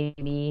like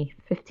maybe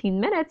 15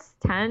 minutes,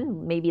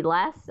 10, maybe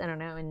less. I don't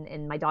know.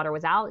 And my daughter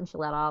was out and she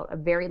let out a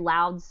very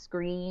loud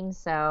scream.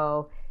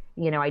 So,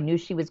 I knew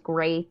she was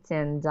great.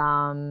 And,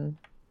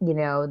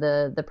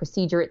 the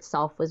procedure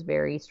itself was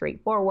very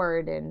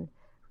straightforward and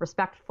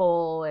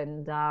respectful.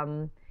 And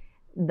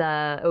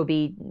the OB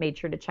made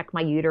sure to check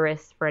my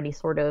uterus for any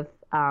sort of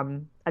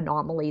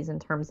anomalies in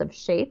terms of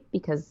shape,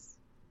 because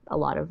a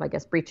lot of, I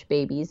guess, breech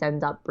babies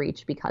end up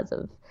breech because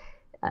of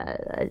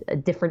a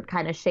different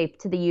kind of shape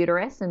to the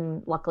uterus.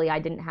 And luckily I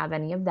didn't have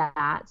any of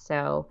that.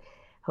 So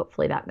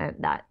hopefully that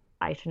meant that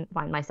I shouldn't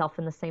find myself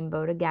in the same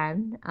boat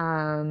again.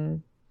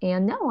 And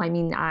no, I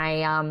mean,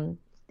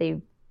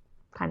 they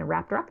kind of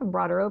wrapped her up and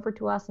brought her over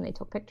to us and they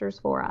took pictures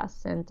for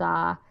us. And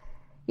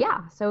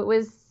yeah, so it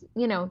was,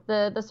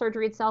 the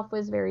surgery itself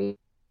was very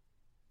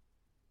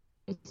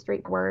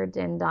straightforward,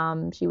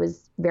 and she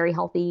was very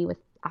healthy with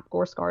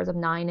Apgar scars of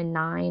 9 and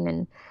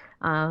 9.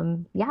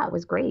 And yeah, it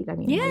was great. I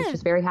mean, I was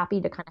just very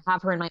happy to kind of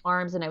have her in my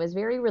arms, and I was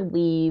very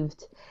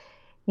relieved.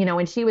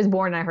 When she was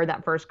born and I heard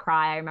that first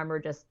cry, I remember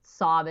just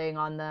sobbing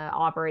on the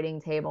operating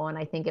table. And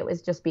I think it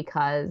was just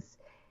because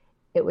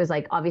it was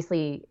like,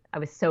 obviously I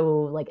was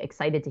so like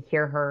excited to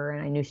hear her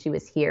and I knew she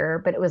was here,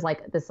 but it was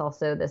like this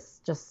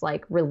just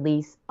like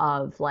release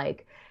of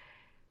like,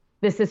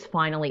 this is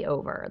finally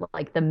over.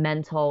 Like the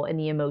mental and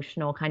the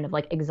emotional kind of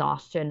like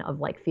exhaustion of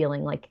like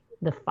feeling like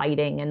the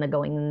fighting and the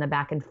going in the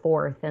back and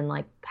forth and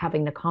like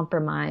having to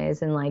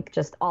compromise, and like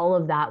just all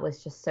of that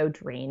was just so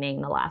draining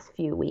the last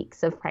few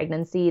weeks of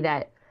pregnancy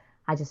that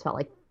I just felt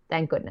like,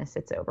 thank goodness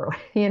it's over.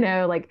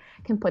 Like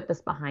I can put this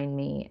behind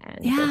me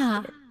and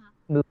just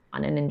move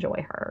on and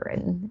enjoy her.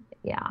 And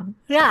yeah,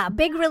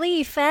 big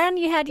relief. And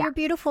you had your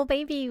beautiful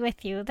baby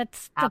with you.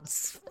 That's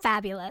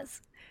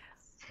fabulous.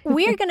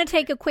 We're going to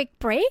take a quick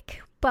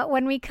break, but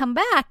when we come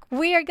back,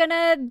 we are going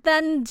to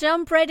then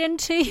jump right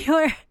into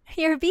your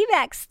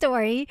VBAC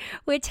story,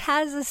 which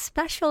has a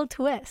special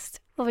twist.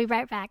 We'll be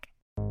right back.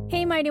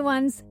 Hey, Mighty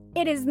Ones.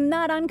 It is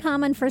not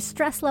uncommon for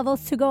stress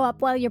levels to go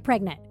up while you're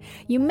pregnant.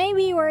 You may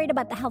be worried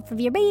about the health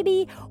of your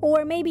baby,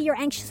 or maybe you're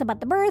anxious about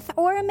the birth,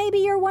 or maybe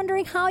you're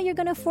wondering how you're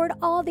going to afford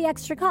all the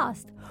extra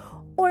cost.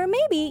 Or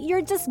maybe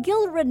you're just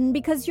guilt-ridden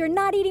because you're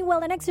not eating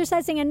well and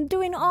exercising and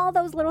doing all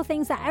those little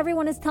things that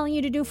everyone is telling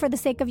you to do for the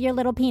sake of your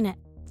little peanut.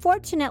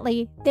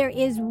 Fortunately, there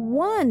is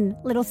one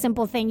little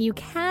simple thing you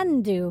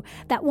can do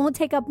that won't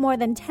take up more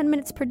than 10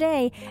 minutes per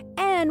day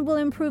and will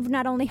improve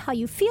not only how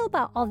you feel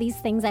about all these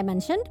things I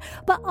mentioned,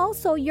 but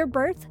also your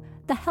birth,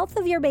 the health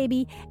of your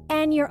baby,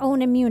 and your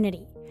own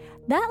immunity.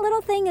 That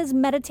little thing is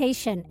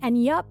meditation,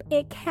 and yup,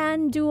 it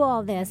can do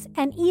all this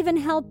and even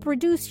help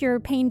reduce your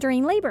pain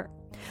during labor.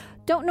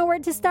 Don't know where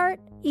to start?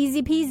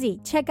 Easy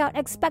peasy. Check out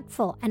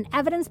Expectful, an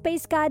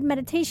evidence-based guide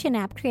meditation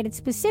app created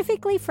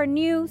specifically for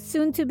new,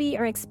 soon-to-be,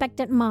 or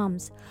expectant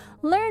moms.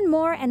 Learn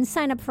more and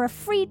sign up for a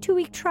free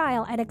 2-week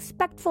trial at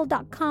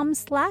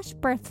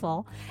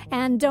expectful.com/birthful.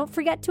 And don't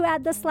forget to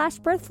add the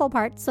 /birthful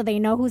part so they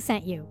know who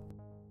sent you.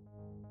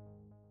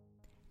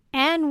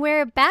 And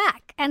we're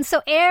back. And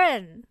so,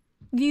 Erin,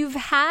 you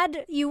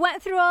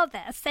went through all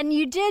this, and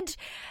you did...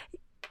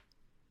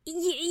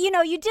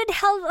 You did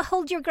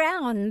hold your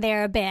ground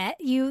there a bit.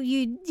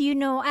 You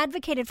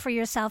advocated for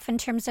yourself in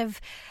terms of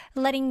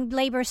letting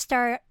labor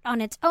start on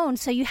its own.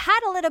 So you had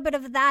a little bit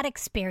of that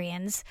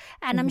experience,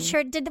 and I'm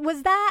sure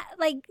was that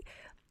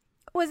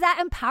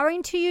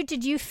empowering to you?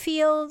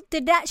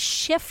 Did that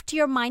shift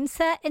your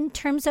mindset in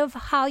terms of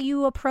how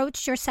you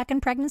approached your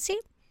second pregnancy?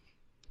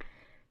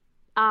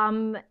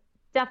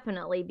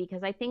 Definitely,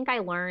 because I think I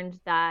learned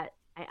that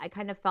I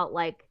kind of felt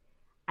like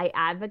I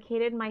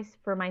advocated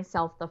for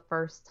myself the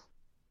first,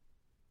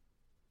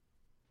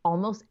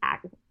 almost, I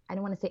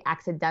don't want to say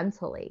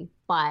accidentally,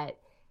 but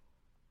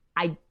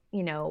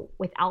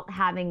without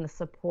having the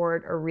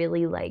support or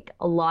really like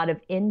a lot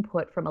of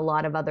input from a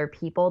lot of other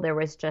people, there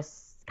was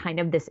just kind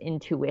of this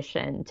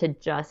intuition to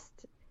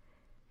just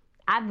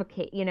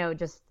advocate,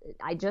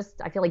 I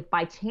feel like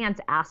by chance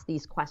asked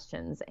these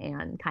questions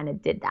and kind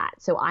of did that.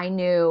 So I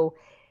knew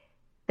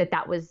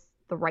that was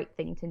the right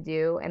thing to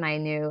do. And I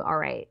knew, all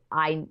right,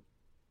 I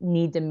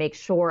need to make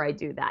sure I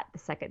do that the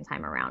second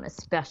time around,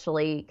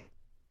 especially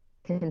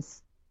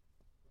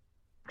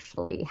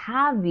actually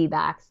have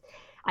VBACs.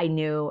 I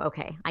knew,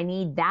 okay, I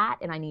need that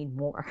and I need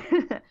more.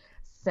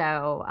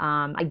 So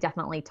I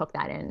definitely took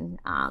that in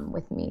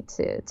with me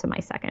to my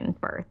second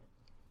birth.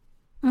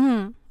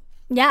 Mm.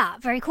 Yeah,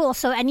 very cool.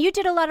 So, and you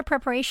did a lot of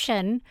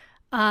preparation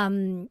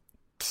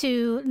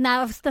to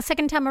now the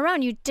second time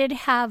around, you did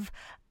have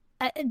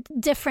a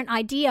different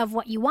idea of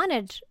what you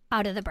wanted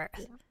out of the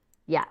birth.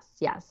 Yes.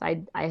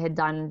 I had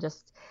done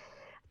just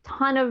a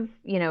ton of,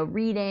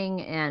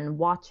 reading and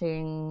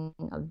watching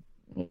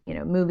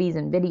movies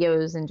and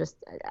videos, and just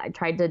I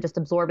tried to just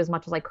absorb as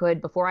much as I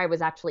could before I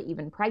was actually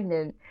even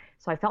pregnant.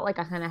 So I felt like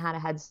I kind of had a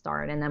head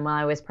start. And then while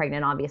I was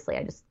pregnant, obviously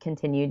I just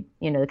continued,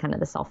 kind of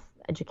the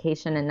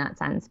self-education in that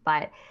sense.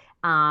 But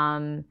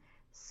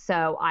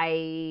so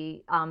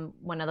I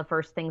one of the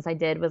first things I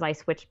did was I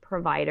switched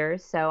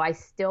providers. So I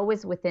still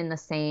was within the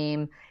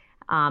same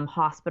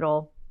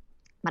hospital,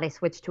 but I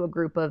switched to a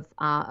group of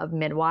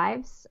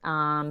midwives.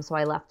 So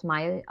I left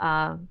my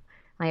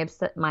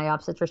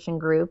obstetrician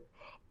group.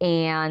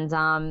 And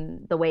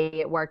the way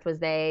it worked was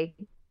they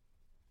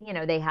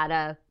had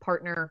a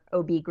partner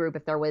OB group.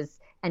 If there was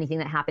anything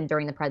that happened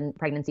during the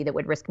pregnancy that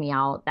would risk me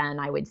out, then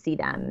I would see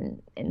them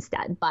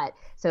instead. But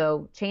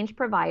so changed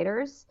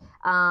providers.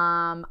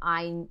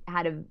 I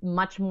had a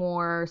much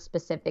more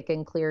specific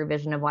and clear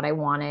vision of what I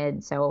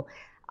wanted. So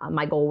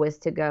my goal was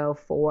to go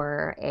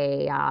for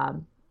a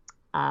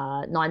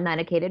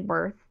non-medicated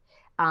birth.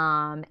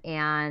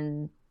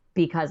 And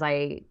because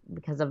I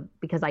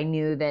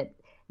knew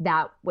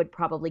that would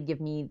probably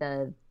give me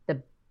the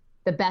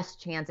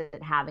best chance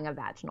at having a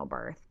vaginal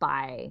birth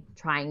by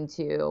trying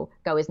to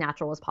go as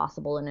natural as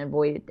possible and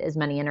avoid as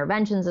many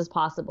interventions as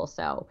possible.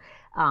 So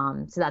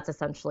that's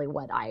essentially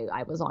what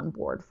I was on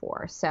board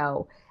for.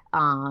 So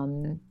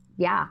I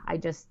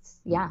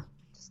just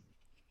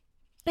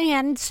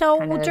and so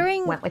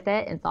went with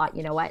it and thought,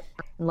 you know what,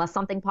 unless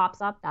something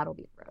pops up, that'll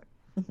be the road.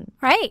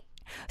 Right.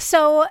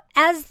 So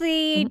as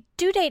the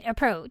due date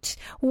approached,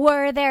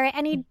 were there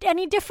any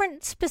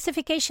different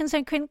specifications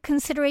and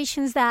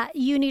considerations that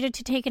you needed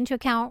to take into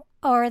account,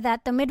 or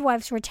that the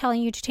midwives were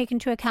telling you to take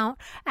into account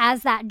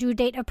as that due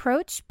date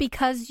approached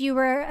because you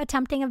were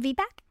attempting a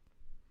VBAC?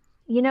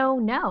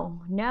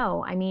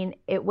 No. I mean,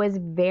 it was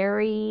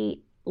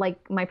very,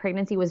 like, my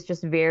pregnancy was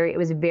just it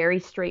was very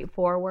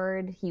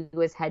straightforward. He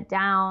was head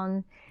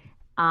down.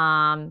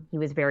 He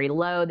was very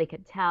low. They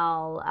could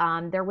tell.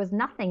 There was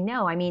nothing.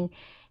 No, I mean,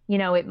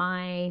 at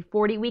my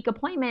 40-week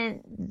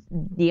appointment,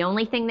 the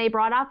only thing they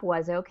brought up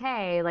was,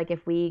 okay, like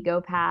if we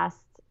go past,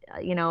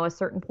 a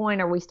certain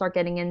point, or we start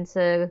getting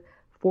into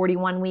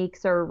 41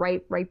 weeks or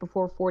right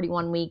before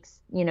 41 weeks,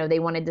 they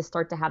wanted to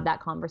start to have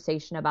that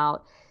conversation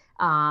about,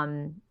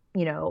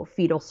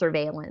 fetal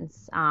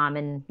surveillance,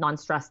 and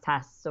non-stress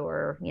tests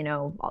or,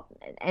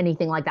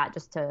 anything like that,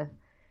 just to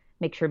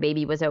make sure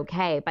baby was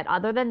okay. But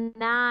other than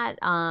that,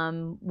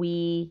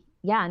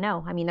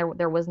 no, I mean,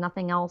 there was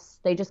nothing else.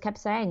 They just kept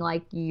saying,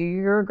 like,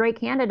 you're a great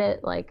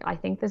candidate. Like, I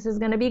think this is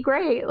going to be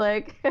great.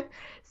 Like,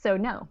 so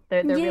no,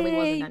 there really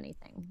wasn't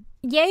anything.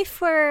 Yay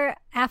for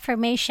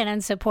affirmation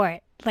and support,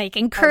 like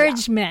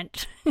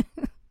encouragement. Oh,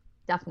 yeah.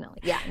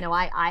 Definitely. Yeah, no,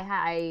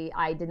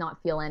 I did not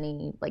feel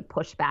any like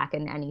pushback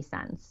in any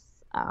sense,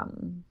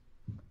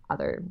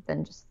 other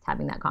than just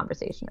having that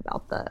conversation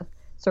about the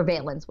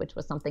surveillance, which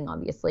was something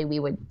obviously we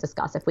would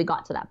discuss if we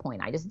got to that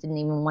point. I just didn't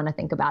even want to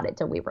think about it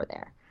till we were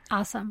there.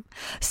 Awesome.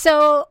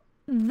 So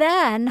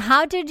then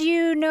how did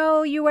you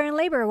know you were in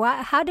labor?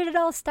 How did it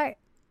all start?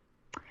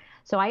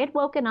 So I had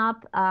woken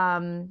up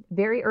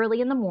very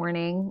early in the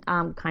morning,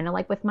 kind of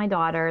like with my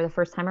daughter the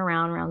first time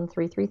around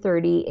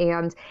 3:30,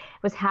 and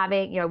was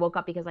having, I woke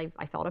up because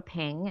I felt a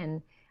ping,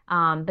 and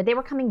but they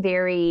were coming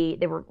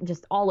they were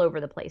just all over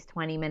the place,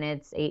 20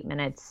 minutes, 8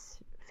 minutes,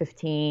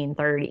 15,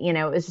 30,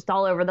 it was just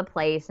all over the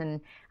place.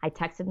 And I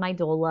texted my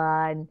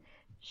doula, and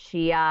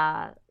she,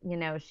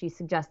 she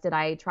suggested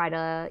I try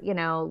to,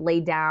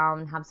 lay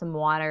down, have some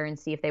water, and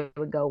see if they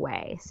would go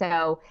away.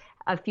 So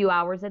a few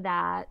hours of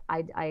that,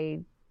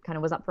 I kind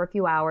of was up for a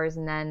few hours,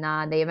 and then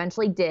they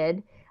eventually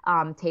did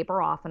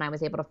taper off, and I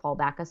was able to fall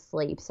back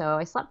asleep. So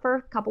I slept for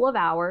a couple of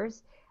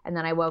hours, and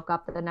then I woke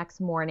up the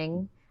next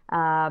morning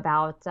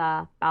about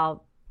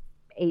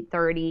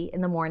 8:30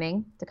 in the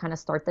morning to kind of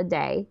start the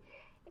day.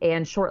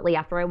 And shortly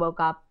after I woke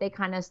up, they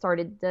kind of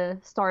started to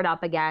start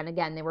up again.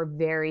 Again, they were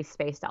very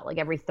spaced out, like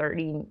every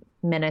 30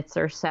 minutes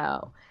or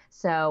so.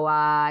 So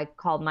I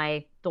called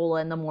my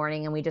doula in the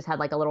morning, and we just had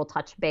like a little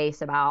touch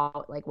base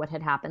about like what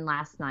had happened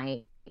last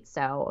night.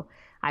 So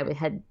I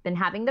had been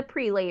having the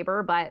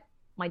pre-labor, but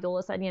my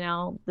doula said,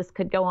 this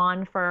could go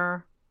on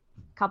for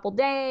a couple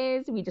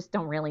days. We just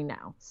don't really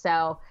know.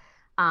 So,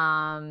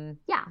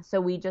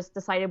 so we just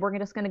decided we're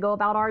just going to go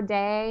about our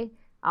day.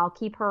 I'll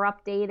keep her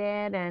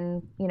updated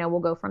and, we'll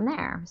go from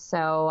there.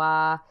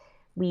 So,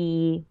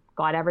 we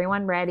got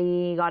everyone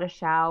ready, got a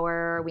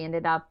shower. We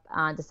ended up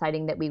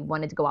deciding that we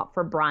wanted to go out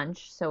for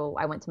brunch. So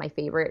I went to my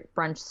favorite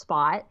brunch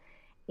spot,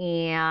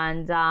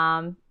 and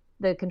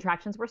the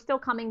contractions were still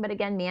coming, but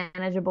again,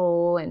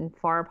 manageable and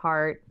far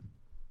apart.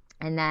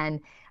 And then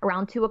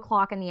around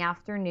 2:00 in the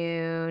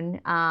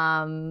afternoon,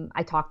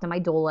 I talked to my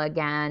doula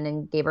again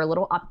and gave her a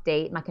little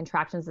update. My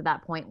contractions at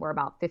that point were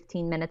about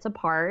 15 minutes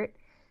apart.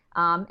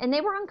 And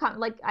they were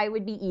uncomfortable. Like I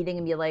would be eating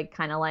and be like,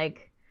 kind of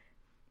like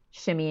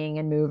shimmying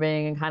and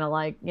moving and kind of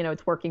like,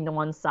 twerking to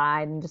one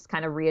side and just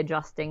kind of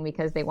readjusting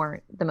because they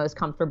weren't the most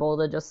comfortable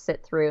to just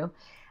sit through.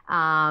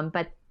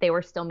 But they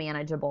were still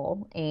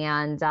manageable.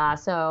 And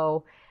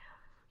so,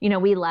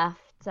 we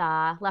left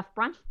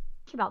brunch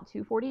about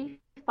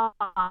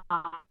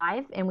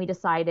 2:45, and we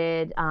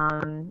decided,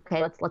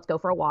 okay, let's go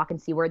for a walk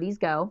and see where these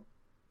go.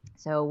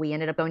 So we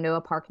ended up going to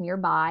a park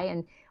nearby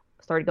and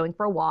started going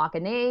for a walk,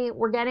 and they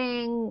were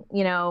getting,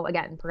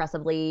 again,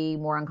 progressively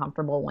more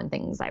uncomfortable when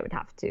things I would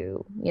have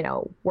to,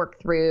 work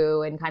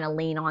through and kind of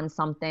lean on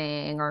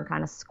something or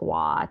kind of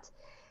squat.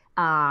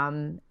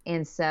 And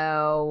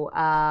so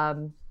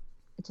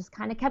it just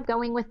kind of kept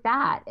going with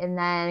that. And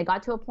then it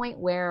got to a point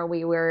where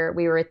we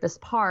were at this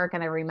park,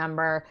 and I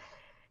remember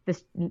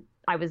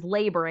I was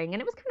laboring,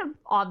 and it was kind of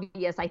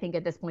obvious, I think,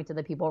 at this point to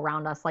the people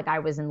around us, like I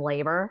was in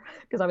labor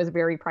because I was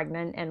very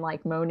pregnant and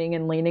like moaning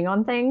and leaning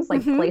on things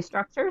like play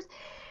structures.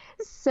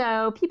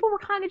 So people were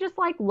kind of just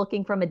like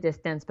looking from a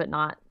distance, but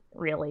not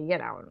really,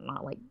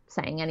 not like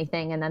saying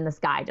anything. And then this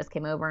guy just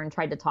came over and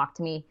tried to talk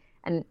to me,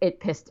 and it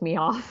pissed me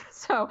off.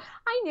 So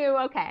I knew,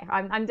 okay,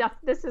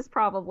 this is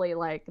probably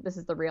like, this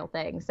is the real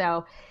thing. So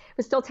I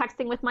was still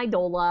texting with my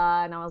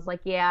doula, and I was like,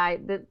 yeah,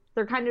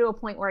 they're kind of to a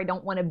point where I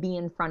don't want to be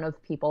in front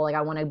of people. Like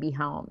I want to be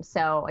home.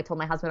 So I told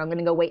my husband, I'm going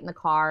to go wait in the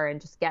car and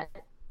just get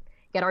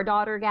our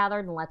daughter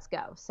gathered and let's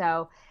go.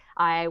 So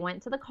I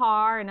went to the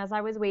car, and as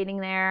I was waiting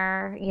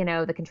there,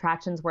 the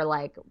contractions were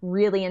like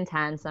really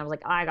intense. And I was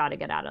like, I got to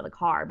get out of the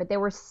car, but they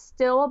were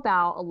still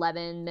about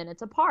 11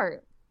 minutes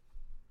apart.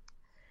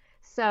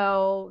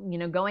 So,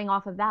 going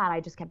off of that,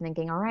 I just kept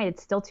thinking, all right,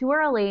 it's still too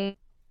early,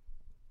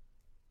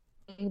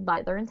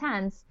 but they're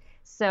intense.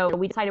 So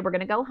we decided we're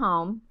going to go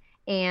home,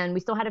 and we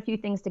still had a few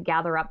things to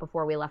gather up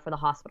before we left for the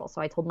hospital.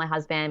 So I told my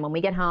husband, when we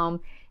get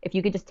home, if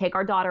you could just take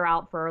our daughter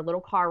out for a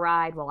little car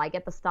ride while I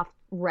get the stuff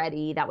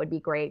ready, that would be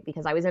great,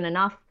 because I was in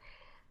enough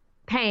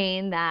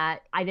pain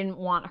that I didn't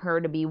want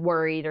her to be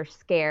worried or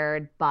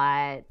scared,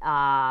 but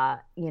I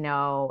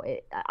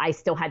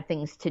still had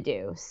things to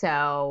do.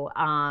 So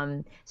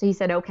he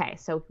said, okay.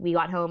 So we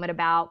got home at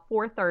about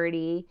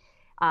 4:30.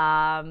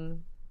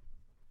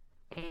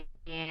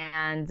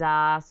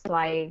 So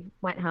I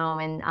went home,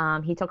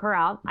 and he took her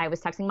out. I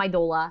was texting my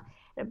doula.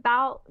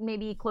 About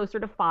maybe closer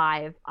to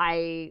 5,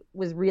 I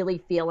was really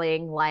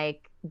feeling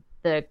like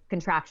the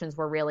contractions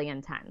were really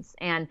intense.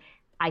 And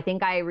I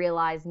think I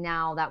realize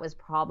now that was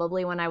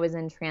probably when I was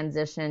in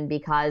transition,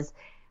 because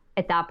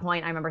at that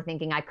point I remember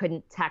thinking I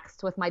couldn't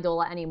text with my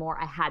doula anymore.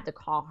 I had to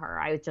call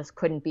her. I just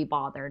couldn't be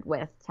bothered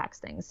with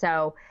texting.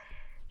 So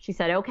she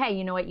said, okay,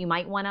 you know what, you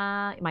might want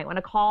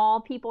to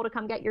call people to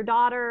come get your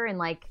daughter and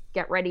like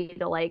get ready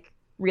to like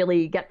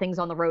really get things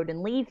on the road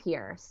and leave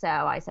here. So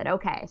I said,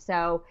 okay.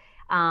 So,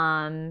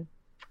 I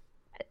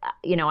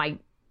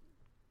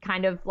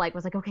kind of like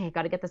was like, okay, I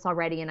got to get this all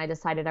ready. And I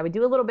decided I would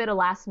do a little bit of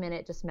last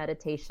minute just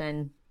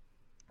meditation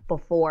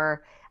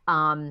before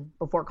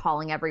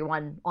calling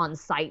everyone on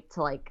site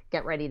to like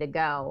get ready to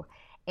go.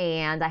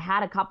 And I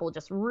had a couple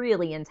just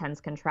really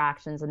intense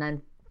contractions. And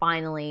then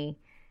finally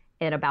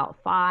at about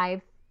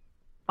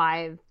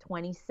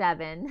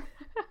 5:27,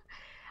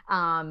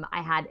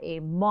 I had a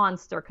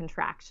monster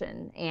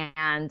contraction,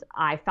 and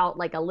I felt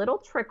like a little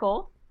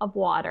trickle of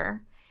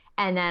water.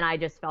 And then I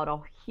just felt a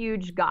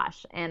huge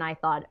gush, and I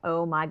thought,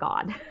 oh my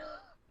God,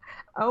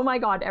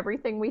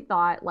 everything we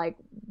thought like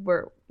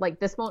we're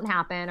like, this won't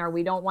happen, or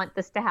we don't want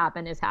this to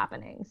happen, is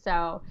happening.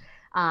 So,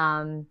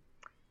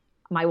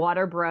 my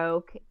water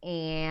broke,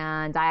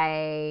 and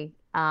I,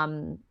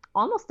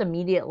 almost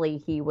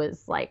immedately he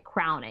was like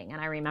crowning.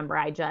 And I remember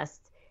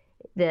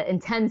the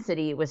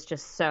intensity was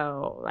just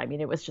so,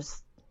 it was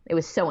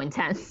so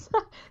intense.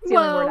 It's the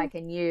only word I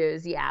can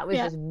use. Yeah. It was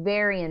just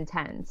very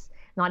intense.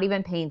 Not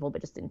even painful, but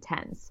just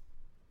intense.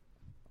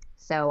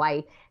 So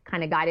I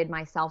kind of guided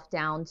myself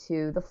down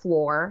to the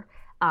floor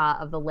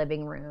of the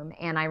living room.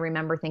 And I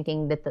remember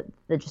thinking that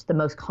the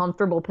most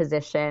comfortable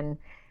position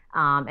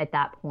at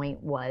that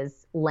point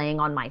was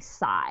laying on my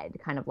side,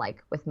 kind of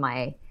like with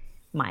my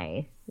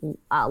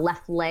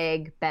left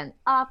leg bent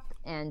up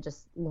and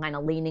just kind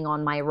of leaning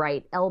on my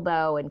right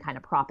elbow and kind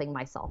of propping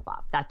myself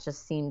up. That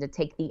just seemed to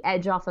take the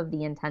edge off of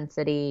the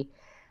intensity.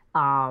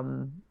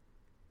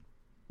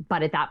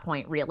 But at that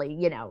point,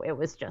 really, it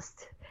was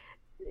just,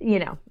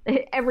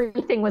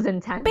 everything was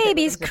intense.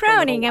 Baby's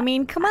crowning. I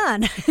mean, come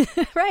on.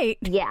 Right.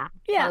 Yeah.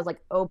 I was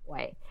like, oh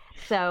boy.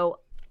 So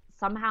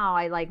somehow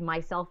my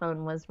cell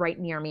phone was right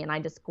near me, and I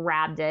just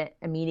grabbed it,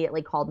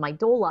 immediately called my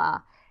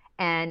doula.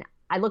 And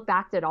I look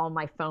back at all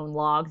my phone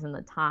logs and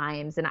the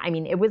times, and I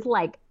mean, it was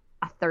like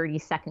a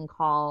 30-second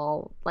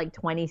call, like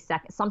 20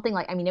 seconds, something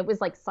like, I mean, it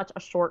was like such a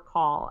short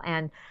call.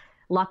 And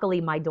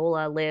luckily my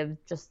doula lived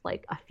just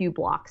like a few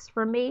blocks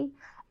from me.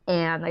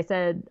 And I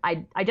said,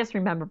 I just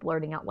remember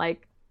blurting out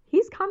like,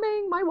 he's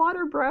coming, my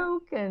water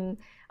broke. And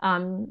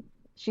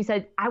she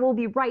said, I will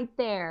be right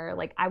there.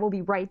 Like, I will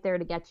be right there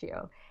to get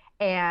you.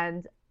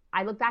 And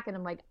I look back and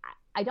I'm like,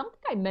 I don't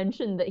think I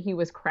mentioned that he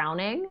was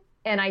crowning.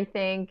 And I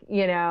think,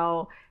 you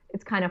know,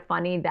 it's kind of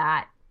funny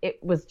that it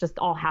was just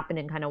all happened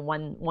in kind of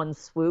one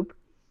swoop.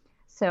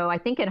 So I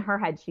think in her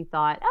head, she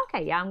thought,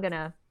 okay, yeah, I'm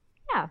gonna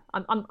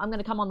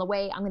come on the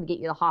way. I'm gonna get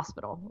you to the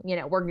hospital. You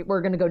know,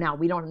 we're gonna go now.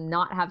 We don't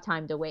not have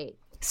time to wait.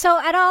 So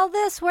at all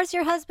this, where's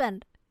your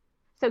husband?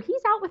 So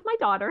he's out with my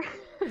daughter,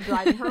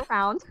 driving her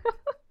around.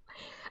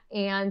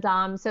 And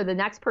so the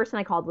next person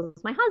I called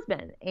was my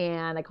husband,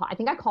 and I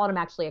think I called him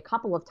actually a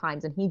couple of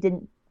times, and he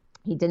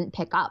didn't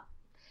pick up.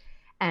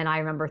 And I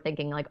remember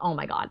thinking like, oh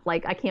my God,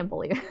 like I can't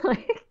believe it.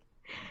 Like,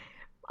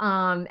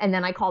 and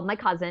then I called my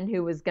cousin,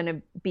 who was going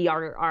to be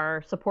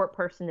our support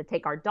person to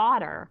take our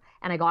daughter.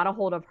 And I got a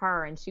hold of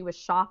her, and she was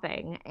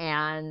shopping.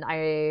 And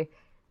I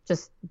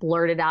just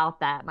blurted out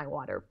that my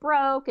water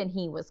broke and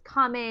he was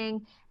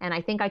coming. And I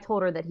think I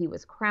told her that he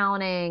was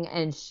crowning.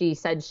 And she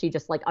said she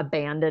just like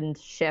abandoned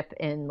ship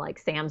in like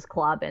Sam's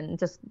Club and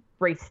just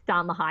raced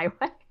down the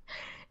highway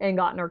and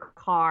got in her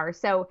car.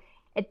 So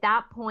at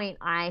that point,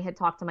 I had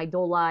talked to my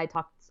doula.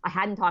 I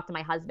hadn't talked to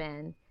my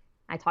husband.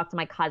 I talked to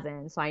my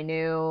cousin, so I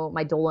knew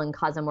my doula and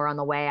cousin were on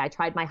the way. I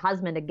tried my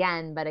husband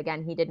again, but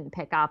again, he didn't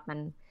pick up.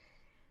 And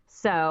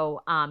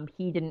so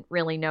he didn't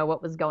really know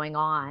what was going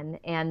on.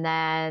 And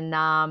then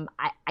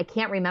I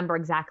can't remember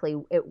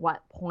exactly at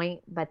what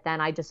point, but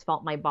then I just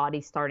felt my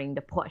body starting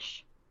to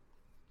push.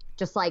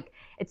 Just like,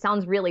 it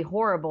sounds really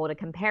horrible to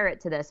compare it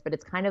to this, but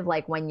it's kind of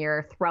like when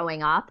you're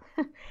throwing up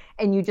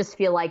and you just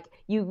feel like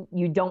you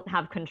don't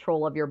have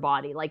control of your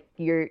body. Like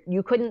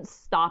you couldn't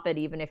stop it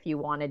even if you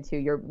wanted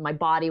to. My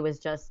body was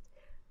just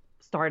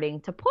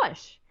starting to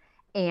push.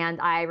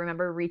 And I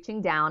remember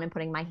reaching down and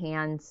putting my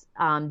hands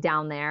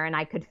down there, and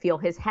I could feel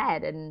his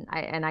head. And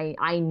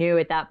I knew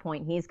at that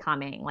point he's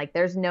coming. Like,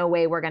 there's no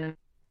way we're going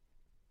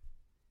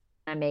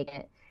to make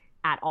it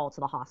at all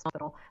to the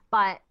hospital.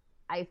 But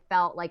I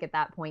felt like at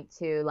that point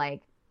too,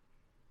 like,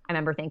 I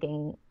remember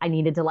thinking I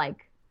needed to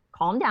like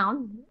calm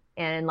down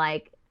and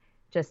like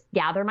just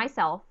gather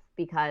myself,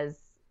 because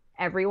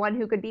everyone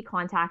who could be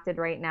contacted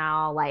right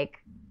now,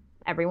 like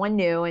everyone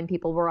knew and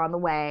people were on the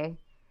way,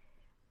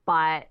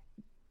 but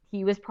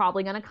he was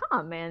probably going to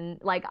come. And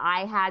like,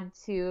 I had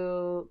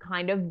to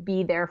kind of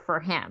be there for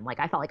him. Like,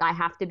 I felt like I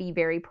have to be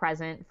very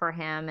present for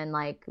him and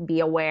like be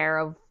aware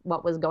of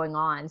what was going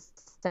on.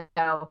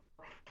 So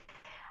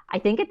I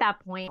think at that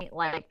point,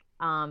 like,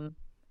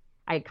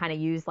 I kind of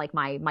used like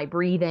my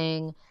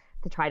breathing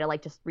to try to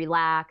like just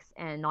relax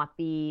and not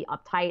be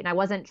uptight. And I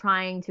wasn't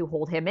trying to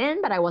hold him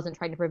in, but I wasn't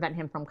trying to prevent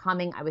him from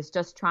coming. I was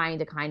just trying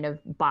to kind of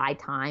buy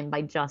time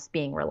by just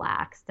being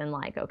relaxed and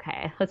like,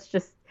 okay, let's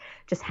just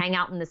hang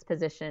out in this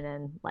position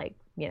and like,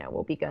 you know,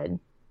 we'll be good.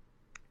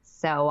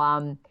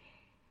 So,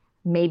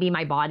 maybe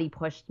my body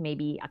pushed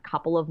maybe a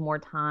couple of more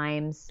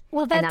times.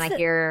 Well, that's and then I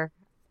hear,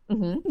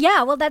 mm-hmm.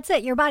 Yeah, well, that's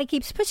it. Your body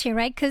keeps pushing,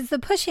 right? Because the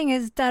pushing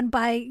is done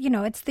by, you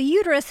know, it's the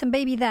uterus and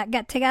baby that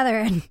get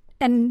together,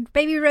 and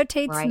baby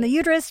rotates, right, and the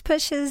uterus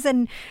pushes,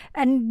 and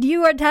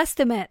you are a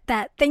testament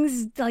that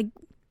things like,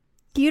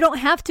 you don't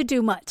have to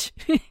do much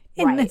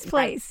in this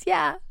place.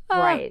 Right.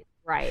 Yeah.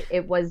 Right.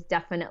 It was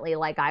definitely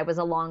like I was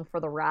along for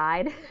the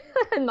ride,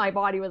 and my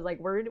body was like,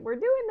 we're doing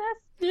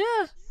this.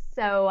 Yeah.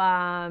 So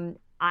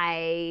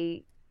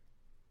I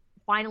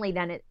finally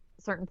then at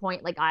a certain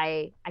point, like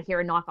I hear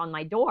a knock on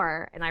my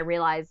door, and I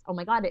realize, oh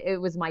my God, it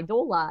was my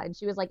doula. And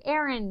she was like,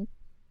 Erin,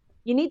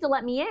 you need to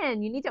let me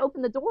in. You need to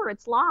open the door.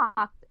 It's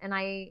locked. And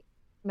I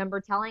remember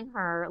telling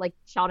her, like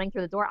shouting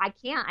through the door, I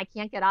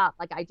can't get up.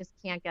 Like, I just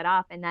can't get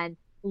up. And then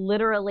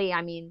literally,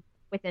 I mean,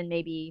 within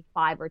maybe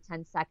 5 or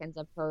 10 seconds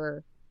of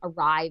her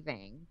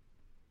arriving,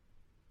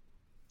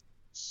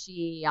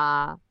 he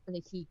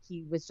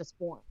was just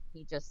born.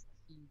 He just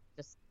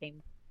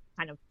came,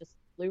 kind of just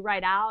flew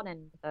right out,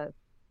 and with a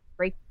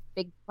great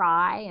big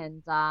cry.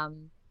 And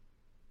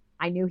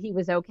I knew he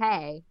was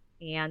okay.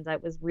 And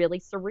it was really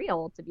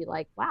surreal to be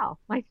like, wow,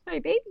 my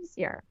baby's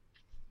here.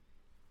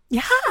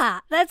 Yeah,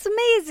 that's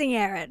amazing,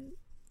 Erin.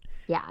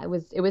 Yeah, it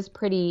was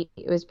pretty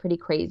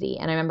crazy.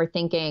 And I remember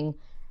thinking,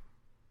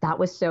 that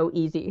was so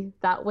easy.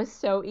 That was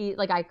so easy.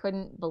 Like, I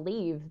couldn't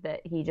believe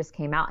that he just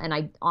came out. And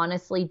I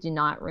honestly do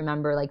not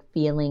remember like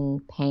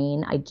feeling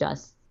pain. I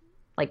just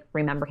like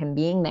remember him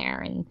being there.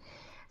 And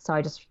so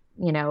I just,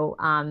 you know,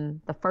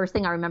 the first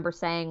thing I remember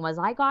saying was,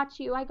 I got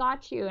you.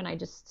 And I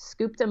just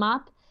scooped him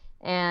up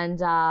and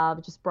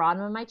just brought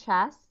him in my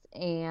chest.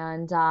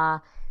 And I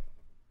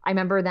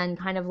remember then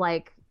kind of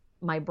like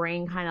my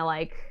brain kind of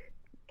like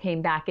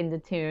came back into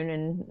tune,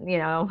 and, you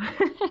know,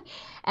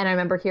 and I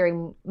remember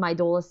hearing my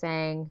doula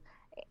saying,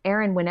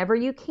 Erin, whenever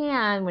you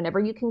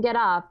can get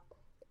up,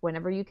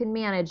 whenever you can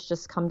manage,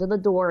 just come to the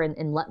door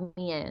and let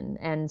me in.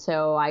 And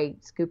so I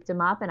scooped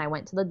him up and I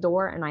went to the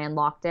door and I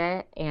unlocked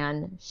it,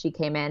 and she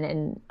came in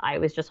and I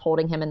was just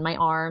holding him in my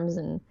arms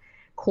and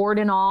cord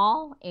and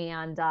all.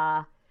 And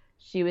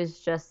she was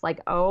just like,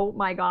 oh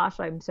my gosh,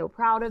 I'm so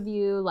proud of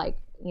you. Like,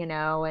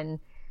 and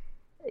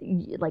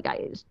like,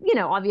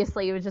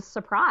 obviously it was just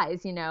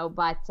surprise,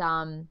 but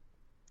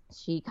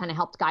she kind of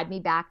helped guide me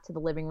back to the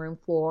living room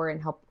floor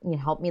and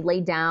help me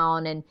lay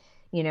down. And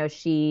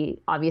she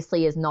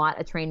obviously is not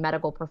a trained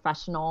medical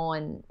professional,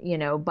 and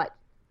but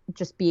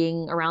just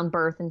being around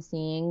birth and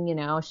seeing,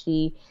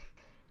 she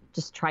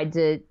just tried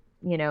to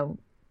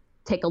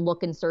take a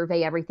look and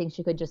survey everything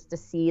she could, just to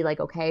see, like,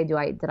 okay,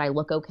 did I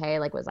look okay?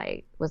 Like,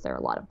 was there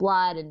a lot of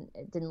blood? And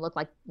it didn't look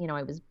like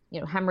I was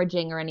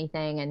hemorrhaging or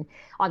anything. And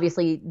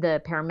obviously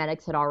the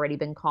paramedics had already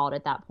been called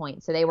at that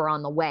point, so they were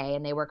on the way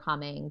and they were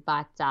coming.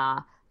 But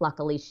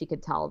luckily she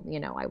could tell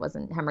I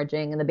wasn't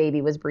hemorrhaging and the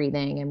baby was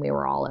breathing and we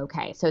were all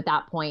okay. So at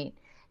that point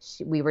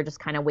we were just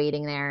kind of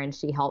waiting there, and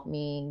she helped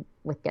me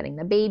with getting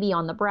the baby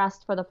on the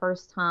breast for the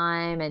first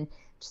time and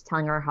just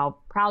telling her how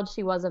proud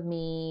she was of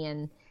me,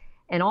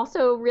 and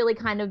also really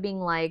kind of being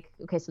like,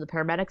 okay, so the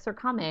paramedics are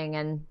coming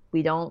and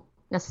we don't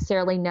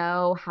necessarily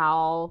know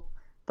how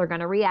they're going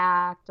to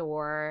react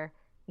or,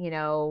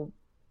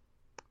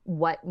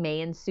 what may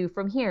ensue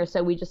from here.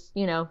 So we just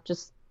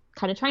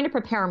kind of trying to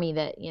prepare me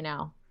that,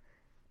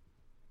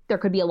 there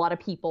could be a lot of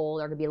people,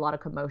 there could be a lot of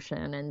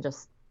commotion, and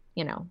just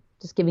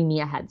giving me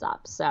a heads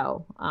up.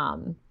 So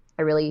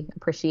I really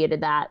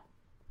appreciated that.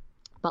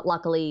 But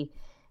luckily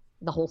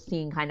the whole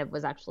scene kind of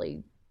was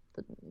actually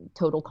the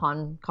total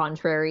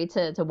contrary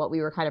to what we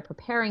were kind of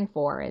preparing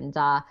for. And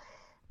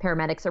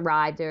paramedics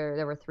arrived.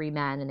 There were 3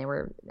 men, and they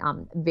were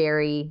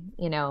very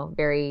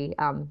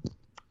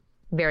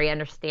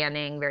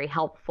understanding, very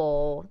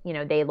helpful.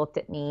 They looked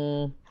at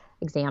me,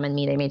 examined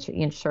me. They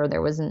made sure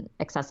there wasn't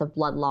excessive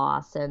blood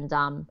loss, and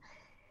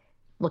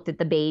looked at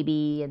the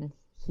baby, and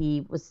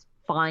he was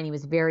fine. He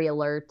was very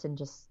alert and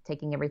just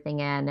taking everything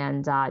in.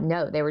 And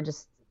no, they were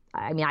just,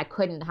 I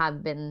couldn't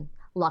have been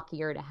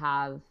luckier to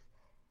have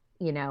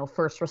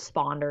first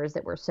responders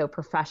that were so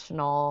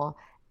professional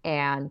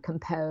and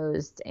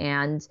composed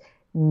and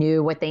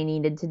knew what they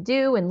needed to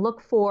do and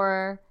look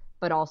for,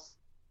 but also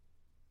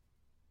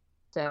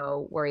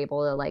were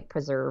able to like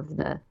preserve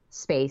the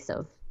space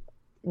of,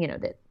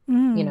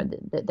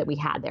 that we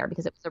had there,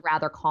 because it was a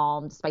rather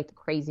calm, despite the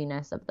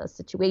craziness of the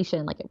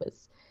situation. Like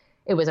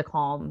it was a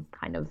calm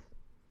kind of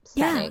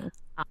setting.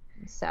 Yeah.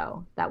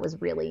 So that was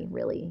really,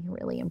 really,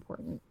 really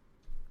important.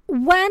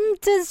 When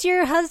does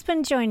your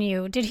husband join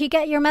you? Did he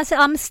get your message?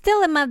 I'm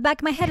still in my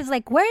back of my head is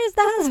like, where is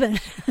the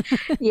husband?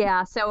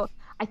 Yeah. So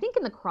I think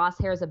in the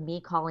crosshairs of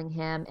me calling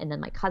him and then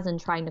my cousin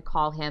trying to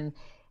call him,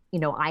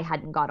 I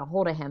hadn't got a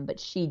hold of him,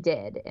 but she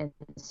did. And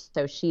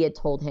so she had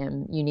told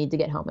him, you need to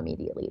get home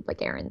immediately.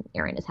 Like Erin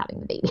is having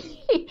the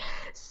baby.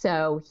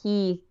 So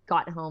he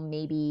got home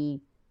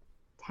maybe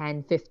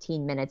 10,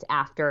 15 minutes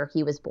after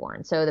he was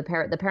born. So the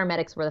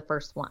paramedics were the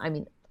first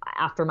one.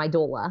 After my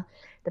doula,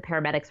 the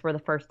paramedics were the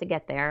first to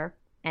get there.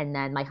 And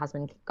then my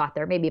husband got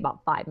there maybe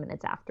about 5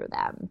 minutes after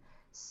them.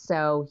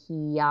 So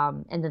he,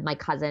 and then my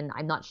cousin,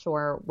 I'm not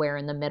sure where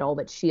in the middle,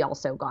 but she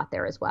also got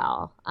there as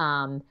well.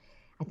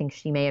 I think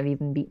she may have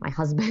even beat my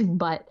husband,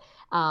 but,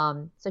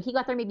 so he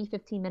got there maybe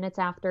 15 minutes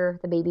after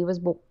the baby was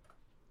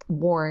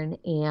born.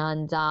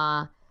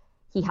 And,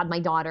 he had my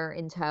daughter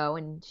in tow,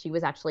 and she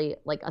was actually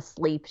like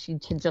asleep. She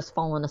had just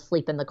fallen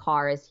asleep in the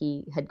car as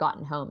he had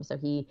gotten home. So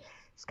he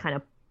just kind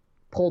of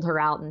pulled her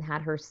out and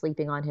had her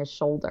sleeping on his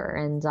shoulder.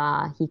 And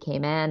he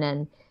came in,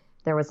 and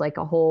there was like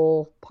a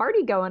whole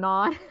party going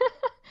on.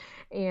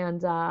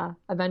 And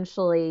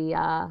eventually,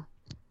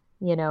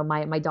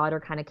 my daughter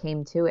kind of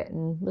came to it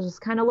and was just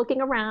kind of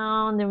looking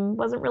around and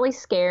wasn't really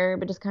scared,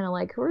 but just kind of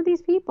like, who are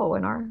these people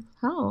in our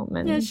home?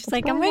 And yeah, she's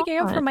like, I'm waking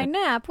up from my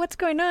nap. What's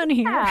going on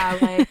here?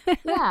 Yeah,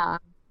 yeah.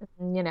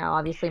 And,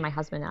 obviously my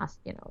husband asked,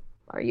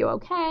 are you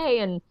okay?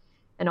 And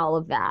all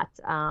of that.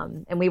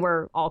 And we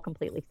were all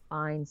completely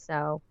fine.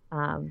 So,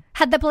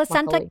 had the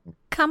placenta luckily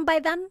come by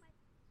then?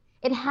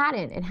 It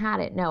hadn't.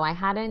 No, it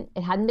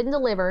hadn't been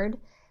delivered.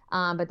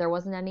 But there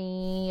wasn't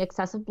any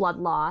excessive blood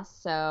loss.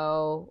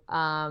 So,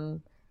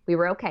 we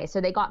were okay.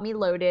 So they got me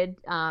loaded,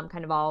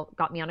 kind of all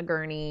got me on a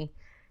gurney,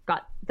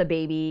 got the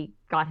baby,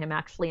 got him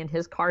actually in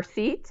his car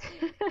seat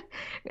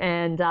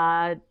and,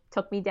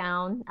 took me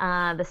down,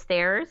 the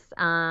stairs,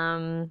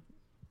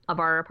 of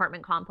our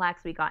apartment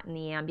complex. We got in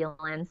the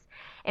ambulance.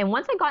 And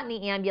once I got in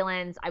the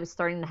ambulance, I was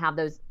starting to have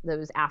those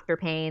after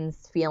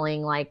pains,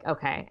 feeling like,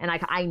 okay. And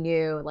I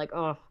knew like,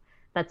 oh,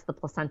 that's the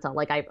placenta.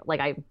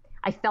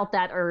 I felt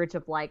that urge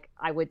of like,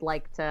 I would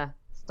like to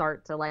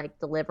start to like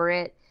deliver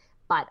it,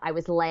 but I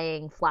was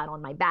laying flat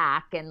on my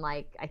back. And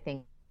like, I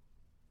think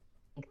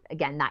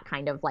again, that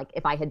kind of like,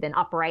 if I had been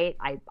upright,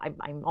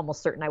 I'm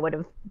almost certain I would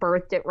have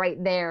birthed it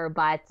right there.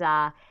 But,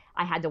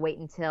 I had to wait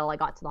until I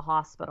got to the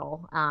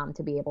hospital,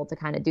 to be able to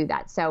kind of do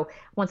that. So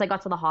once I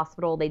got to the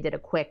hospital, they did a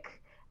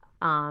quick,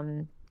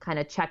 kind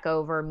of check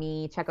over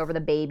me, check over the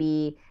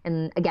baby.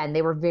 And again,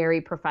 they were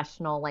very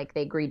professional. Like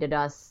they greeted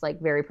us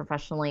like very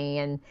professionally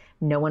and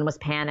no one was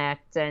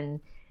panicked. And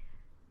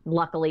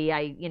luckily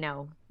I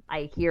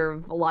hear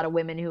of a lot of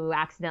women who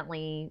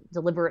accidentally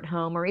deliver at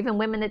home, or even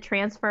women that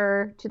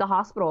transfer to the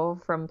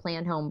hospital from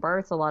planned home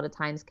births a lot of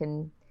times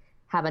can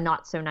have a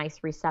not so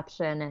nice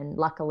reception. And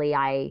luckily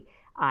I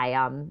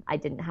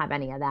didn't have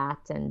any of that.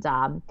 And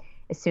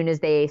as soon as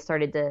they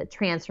started to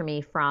transfer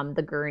me from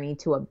the gurney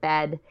to a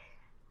bed,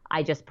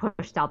 I just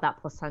pushed out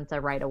that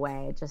placenta right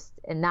away.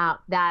 And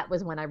that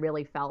was when I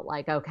really felt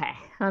like, okay,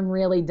 I'm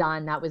really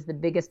done. That was the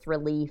biggest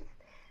relief.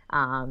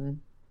 And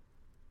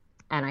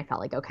I felt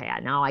like, okay,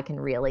 now I can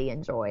really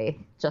enjoy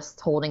just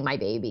holding my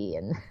baby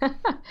and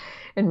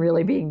and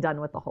really being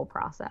done with the whole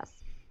process.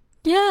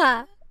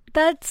 Yeah,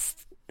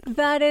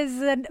 that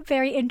is a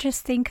very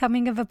interesting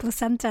coming of a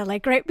placenta,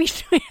 like right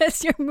between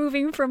as you're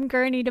moving from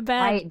gurney to bed.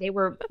 Right. They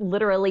were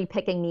literally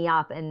picking me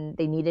up and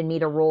they needed me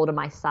to roll to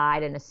my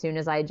side. And as soon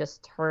as I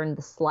just turned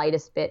the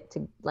slightest bit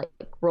to like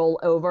roll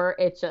over,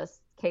 it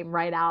just came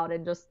right out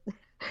and just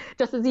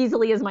as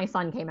easily as my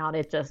son came out,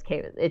 it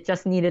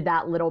just needed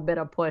that little bit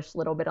of push,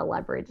 little bit of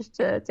leverage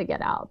to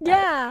get out. But,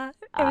 yeah,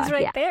 it was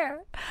right there.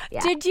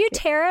 Yeah. Did you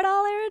tear it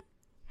all, Erin?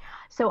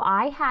 So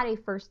I had a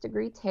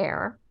 1st-degree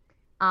tear.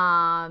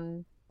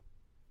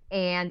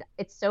 And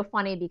it's so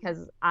funny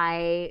because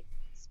I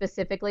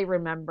specifically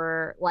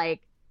remember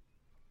like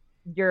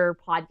your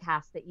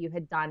podcast that you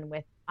had done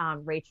with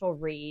Rachel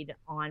Reed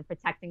on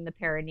protecting the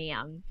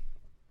perineum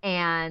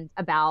and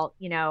about,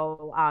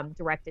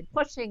 directed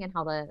pushing and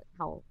how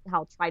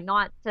try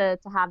not to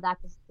have that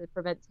to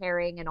prevent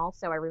tearing. And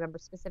also I remember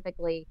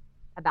specifically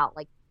about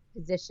like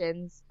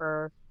positions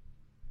for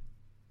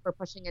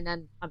pushing and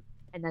then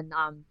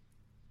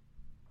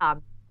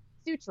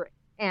suturing.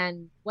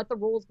 And what the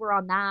rules were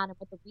on that and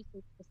what the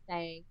research was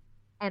saying.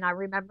 And I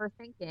remember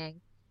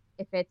thinking,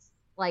 if it's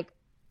like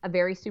a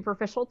very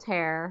superficial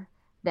tear,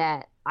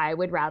 that I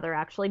would rather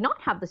actually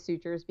not have the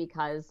sutures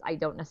because I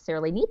don't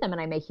necessarily need them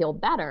and I may heal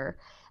better.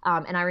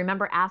 And I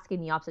remember asking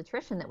the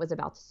obstetrician that was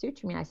about to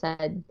suture me, I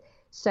said,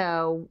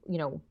 so,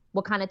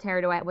 what kind of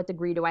tear what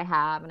degree do I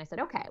have? And I said,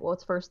 okay, well,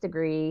 it's 1st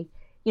degree.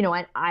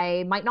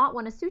 I might not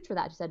want to suture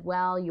that. She said,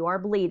 well, you are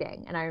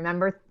bleeding. And I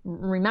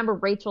remember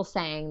Rachel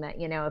saying that,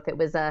 if it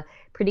was a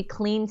pretty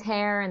clean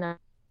tear and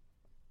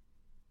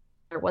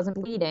there wasn't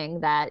bleeding,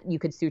 that you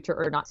could suture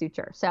or not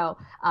suture. So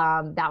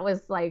that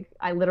was like,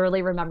 I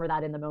literally remember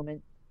that in the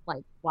moment,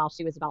 like while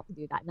she was about to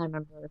do that. And I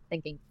remember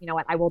thinking, you know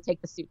what, I will take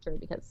the suture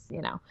because,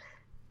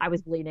 I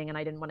was bleeding and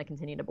I didn't want to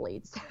continue to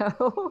bleed.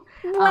 So,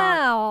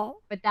 wow.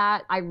 But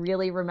that, I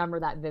really remember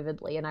that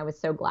vividly. And I was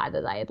so glad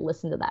that I had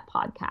listened to that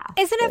podcast.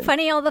 Isn't it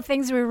funny, all the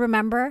things we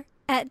remember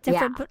at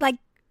different, like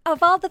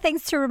of all the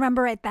things to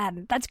remember right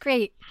then? That's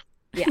great.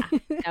 Yeah.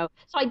 So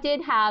I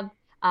did have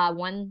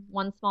one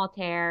small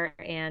tear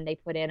and they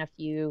put in a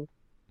few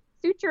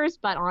sutures,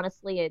 but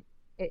honestly,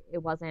 it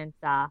wasn't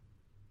that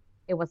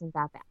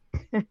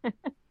bad.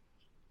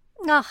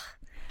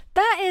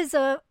 That is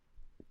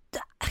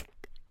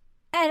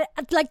and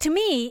like, to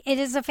me, it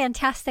is a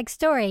fantastic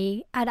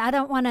story, and I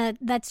don't want to,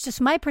 that's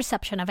just my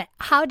perception of it.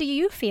 How do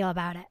you feel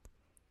about it?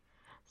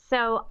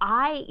 So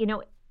I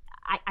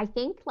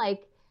think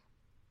like,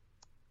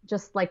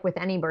 just like with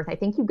any birth, I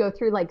think you go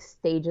through like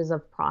stages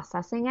of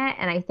processing it.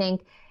 And I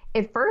think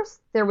at first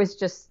there was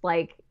just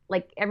like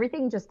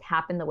everything just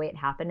happened the way it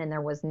happened. And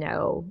there was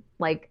no,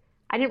 like,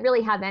 I didn't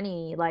really have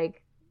any,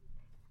 like,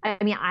 I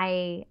mean,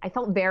 I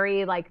felt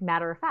very like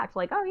matter of fact,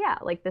 like, oh yeah,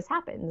 like this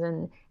happens.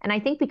 And I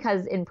think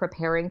because in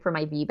preparing for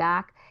my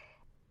VBAC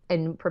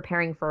and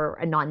preparing for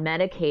a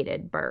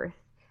non-medicated birth,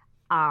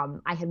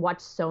 I had watched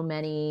so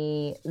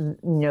many,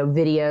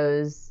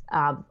 videos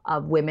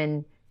of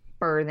women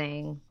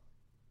birthing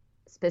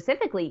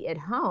specifically at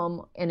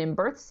home and in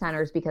birth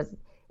centers, because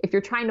if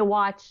you're trying to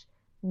watch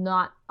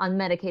not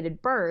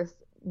unmedicated birth,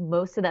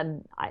 most of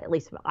them, at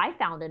least I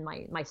found in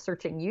my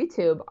searching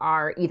YouTube,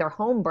 are either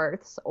home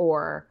births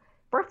or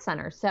birth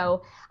centers.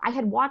 So I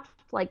had watched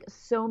like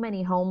so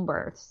many home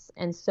births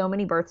and so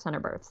many birth center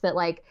births that,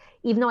 like,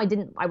 even though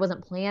I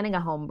wasn't planning a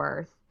home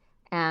birth,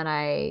 and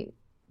I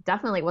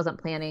definitely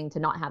wasn't planning to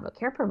not have a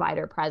care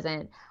provider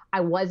present, I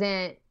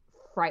wasn't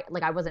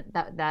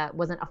that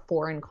wasn't a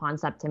foreign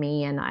concept to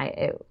me, and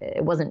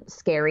it wasn't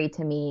scary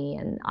to me,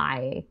 and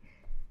I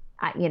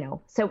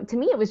so to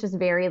me it was just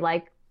very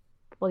like,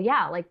 well,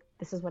 yeah, like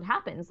this is what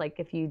happens, like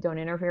if you don't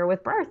interfere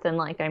with birth, and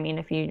like, I mean,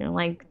 if you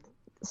like,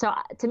 so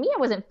to me I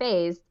wasn't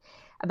fazed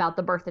about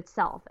the birth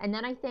itself. And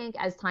then I think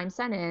as time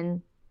set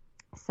in,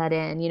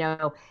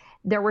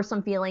 there were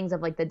some feelings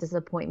of like the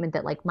disappointment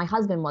that like my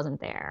husband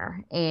wasn't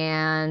there,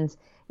 and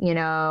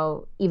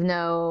even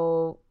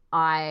though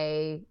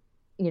I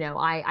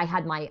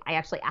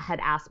had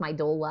asked my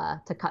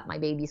doula to cut my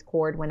baby's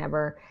cord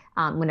whenever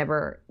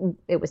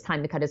it was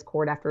time to cut his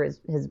cord after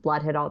his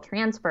blood had all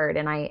transferred.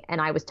 And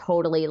I was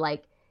totally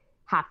like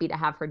happy to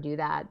have her do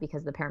that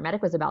because the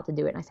paramedic was about to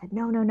do it. And I said,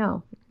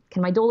 no,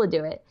 can my doula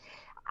do it?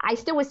 I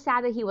still was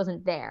sad that he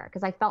wasn't there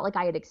because I felt like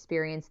I had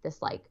experienced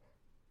this like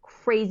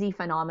crazy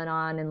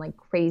phenomenon and like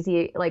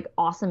crazy, like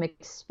awesome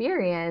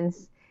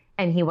experience.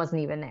 And he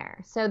wasn't even there.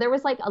 So there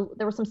was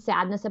there was some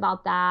sadness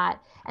about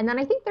that. And then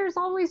I think there's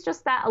always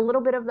just that, a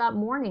little bit of that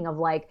mourning of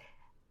like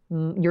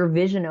your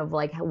vision of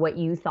like what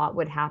you thought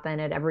would happen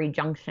at every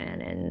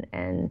junction.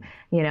 And,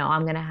 you know,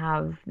 I'm going to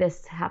have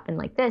this happen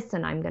like this,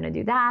 and I'm going to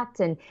do that.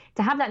 And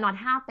to have that not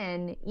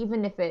happen,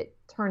 even if it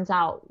turns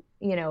out,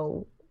 you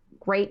know,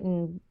 great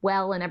and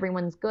well and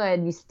everyone's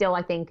good, you still,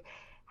 I think,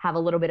 have a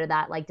little bit of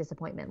that like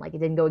disappointment, like it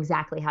didn't go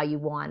exactly how you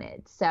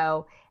wanted.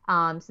 So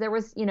so there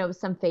was, you know,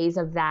 some phase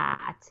of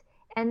that.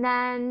 And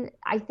then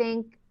I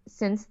think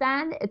since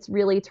then it's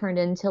really turned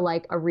into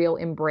like a real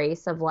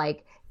embrace of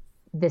like,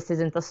 this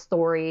isn't the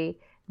story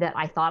that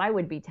I thought I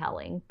would be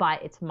telling,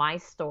 but it's my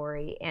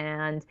story.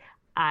 And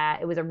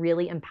it was a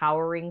really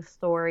empowering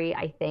story,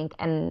 I think.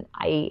 And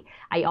I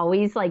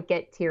always like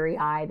get teary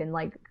eyed and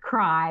like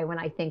cry when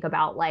I think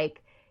about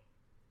like,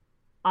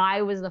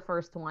 I was the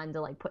first one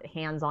to like put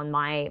hands on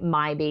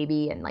my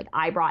baby, and like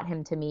I brought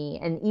him to me.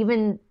 And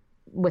even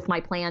with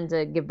my plan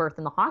to give birth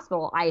in the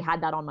hospital, I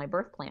had that on my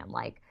birth plan.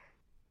 Like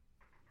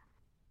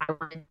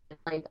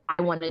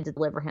I wanted to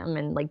deliver him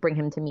and like bring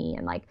him to me.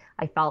 And like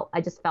I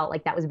just felt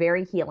like that was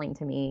very healing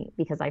to me,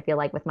 because I feel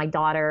like with my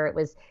daughter it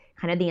was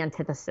kind of the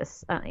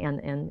antithesis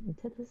and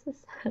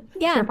antithesis.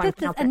 Yeah,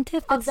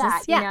 antithesis. Of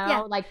that, yeah, you know?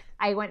 yeah. Like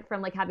I went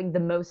from like having the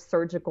most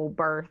surgical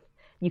birth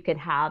you could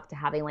have to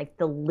having like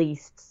the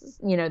least,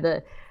 you know,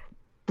 the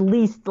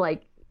least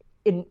like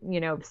in, you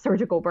know,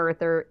 surgical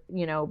birth, or,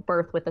 you know,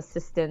 birth with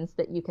assistance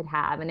that you could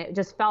have. And it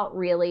just felt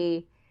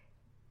really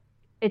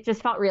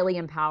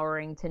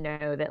empowering to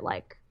know that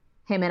like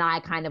him and I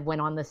kind of went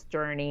on this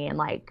journey, and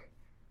like,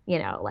 you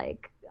know,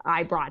 like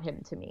I brought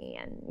him to me,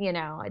 and, you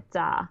know, it's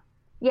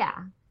yeah.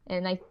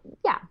 And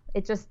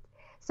it just,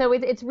 so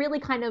it's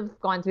really kind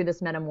of gone through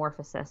this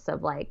metamorphosis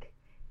of like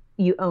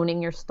you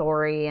owning your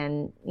story,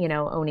 and, you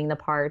know, owning the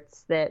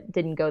parts that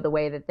didn't go the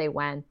way that they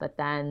went. But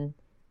then,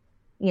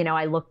 you know,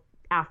 I looked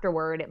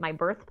afterward at my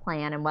birth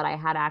plan and what I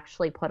had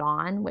actually put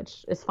on,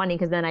 which is funny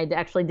because then I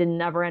actually didn't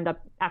never end up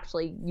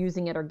actually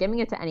using it or giving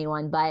it to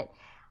anyone. But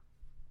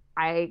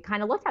I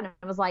kind of looked at it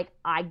and was like,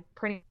 I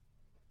pretty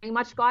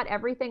much got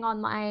everything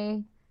on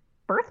my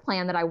birth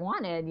plan that I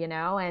wanted, you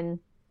know? And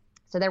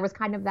so there was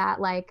kind of that,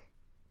 like,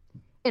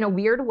 in a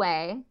weird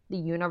way, the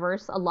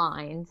universe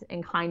aligned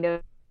and kind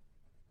of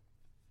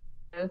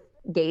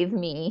gave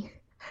me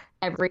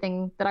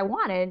everything that I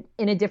wanted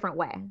in a different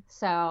way.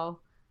 So,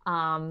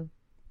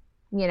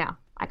 you know,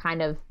 I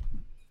kind of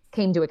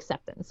came to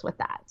acceptance with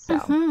that. So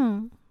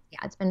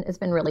yeah, it's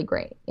been really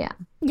great. Yeah.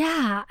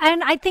 Yeah.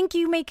 And I think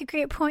you make a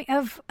great point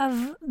of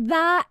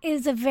that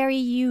is a very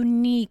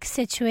unique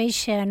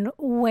situation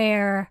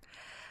where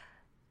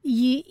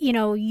you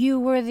know, you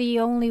were the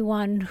only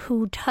one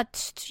who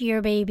touched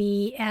your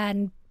baby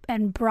and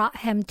brought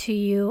him to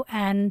you,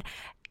 and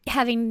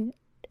having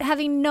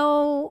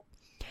no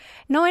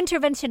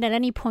intervention at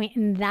any point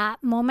in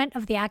that moment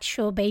of the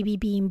actual baby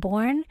being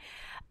born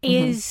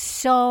is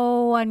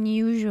so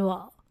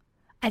unusual.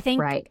 I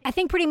think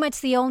pretty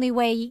much the only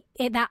way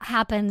that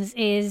happens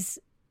is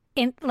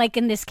in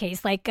this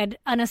case, like an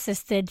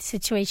unassisted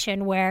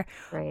situation where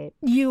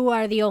you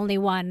are the only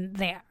one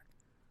there.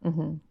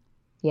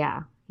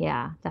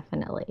 Yeah,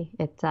 definitely.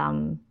 It's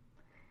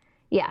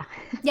yeah.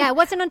 Yeah, it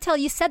wasn't until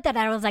you said that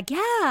I was like,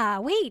 yeah,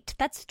 wait,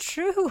 that's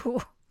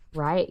true.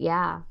 Right,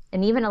 yeah.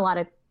 And even a lot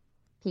of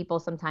people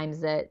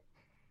sometimes that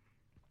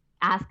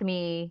ask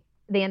me,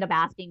 they end up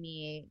asking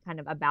me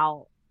kind of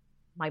about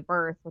my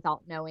birth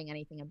without knowing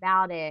anything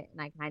about it. And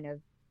I kind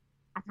of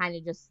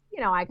just, you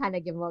know, I kind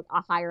of give a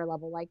higher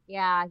level, like,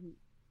 yeah,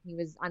 he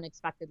was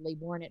unexpectedly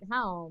born at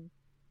home.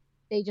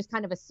 They just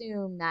kind of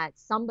assume that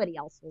somebody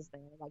else was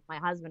there, like my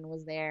husband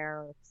was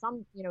there, or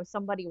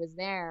somebody was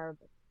there.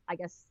 But I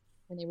guess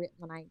when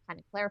I kind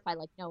of clarify,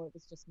 like, no, it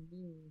was just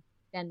me,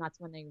 then that's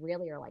when they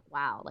really are like,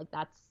 wow, like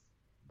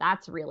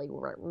that's really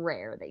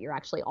rare that you're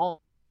actually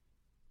all.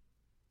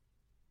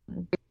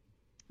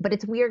 But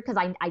it's weird because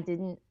I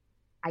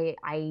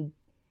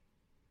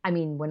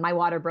mean, when my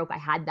water broke, I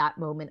had that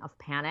moment of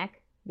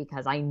panic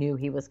because I knew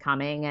he was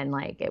coming, and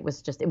like it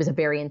was a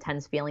very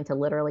intense feeling to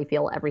literally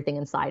feel everything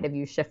inside of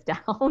you shift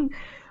down.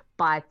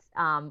 But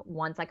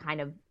once I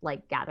kind of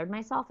like gathered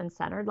myself and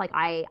centered, like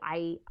I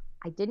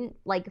didn't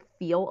like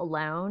feel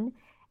alone.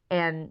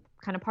 And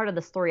kind of part of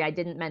the story I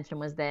didn't mention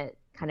was that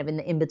kind of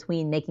in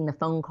between making the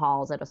phone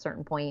calls at a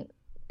certain point,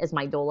 as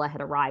my doula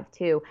had arrived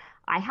too,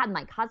 I had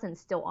my cousin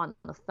still on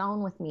the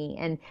phone with me.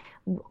 And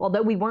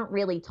although we weren't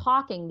really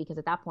talking, because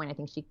at that point I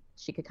think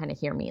she could kind of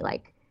hear me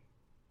like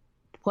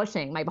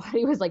pushing, my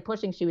body was like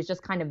pushing, she was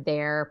just kind of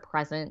there,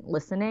 present,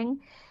 listening.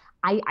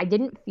 I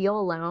didn't feel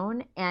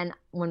alone. And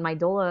when my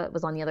doula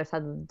was on the other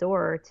side of the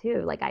door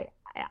too, like I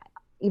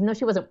even though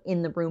she wasn't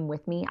in the room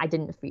with me, I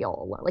didn't feel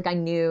alone. Like I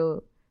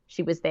knew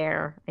she was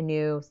there. I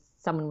knew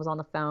someone was on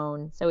the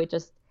phone. So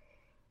it's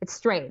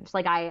strange.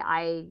 Like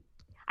I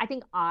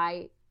think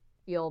I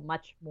feel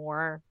much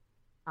more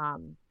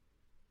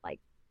like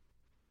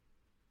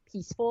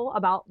peaceful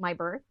about my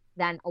birth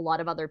than a lot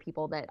of other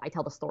people that I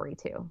tell the story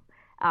to.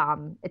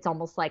 It's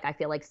almost like I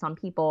feel like some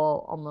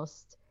people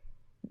almost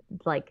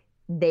like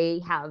they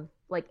have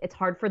like it's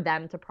hard for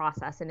them to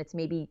process, and it's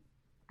maybe,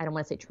 I don't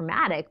want to say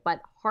traumatic,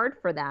 but hard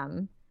for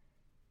them,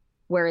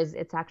 whereas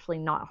it's actually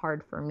not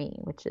hard for me,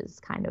 which is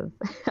kind of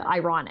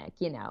ironic,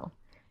 you know.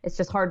 It's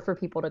just hard for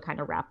people to kind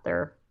of wrap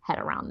their head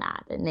around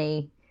that, and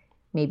they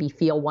maybe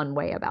feel one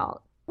way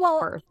about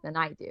birth than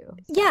I do.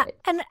 So yeah,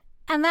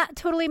 and that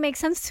totally makes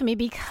sense to me,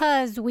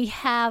 because we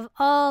have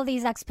all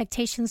these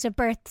expectations of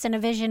births and a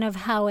vision of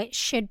how it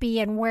should be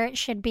and where it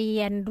should be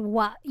and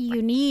what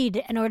you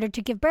need in order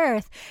to give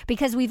birth,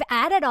 because we've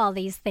added all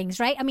these things,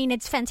 right? I mean,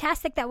 it's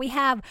fantastic that we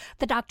have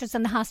the doctors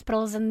and the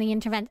hospitals and the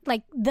intervention,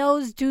 like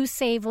those do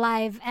save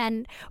life.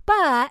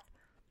 But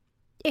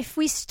if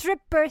we strip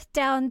birth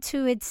down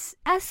to its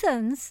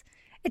essence,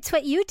 it's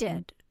what you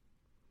did.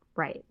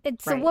 Right.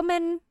 It's a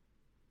woman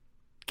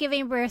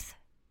giving birth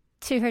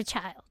to her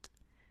child.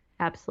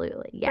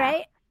 Absolutely. Yeah.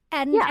 Right.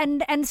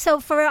 And so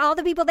for all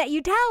the people that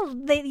you tell,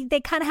 they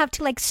kind of have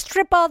to like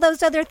strip all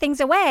those other things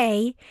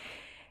away,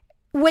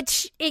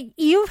 which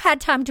you've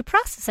had time to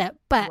process it,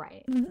 but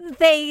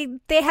they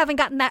haven't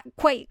gotten that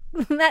quite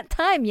that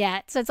time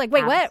yet. So it's like,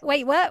 wait,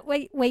 absolutely. what?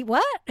 Wait,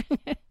 what?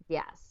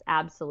 Yes,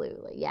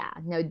 absolutely. Yeah.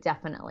 No,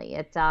 definitely.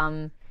 It's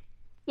definitely,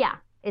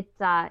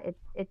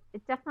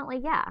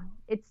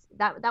 it's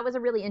that was a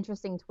really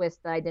interesting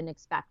twist that I didn't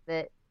expect,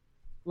 that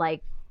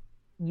like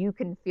you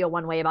can feel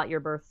one way about your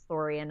birth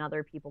story and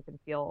other people can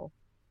feel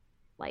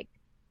like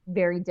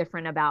very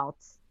different about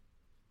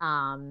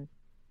to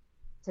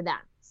them.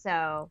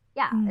 So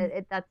yeah,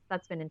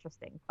 that's been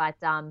interesting. But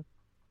I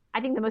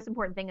think the most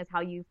important thing is how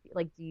you feel.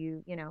 Like, do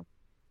you, you know,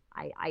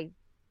 I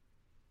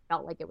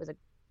felt like it was a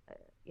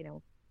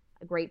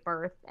great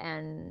birth,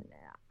 and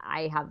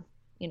I have,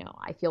 you know,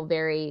 I feel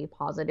very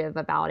positive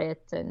about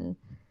it. And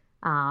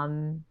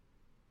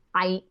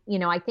I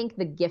think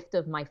the gift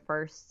of my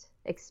first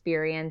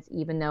experience,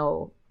 even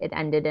though it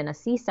ended in a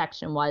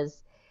C-section,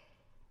 was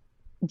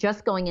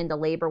just going into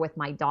labor with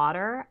my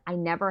daughter. I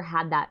never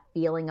had that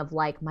feeling of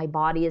like my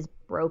body is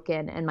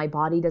broken and my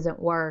body doesn't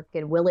work,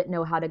 and will it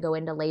know how to go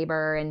into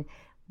labor, and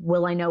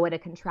will I know what a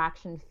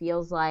contraction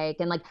feels like?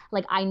 And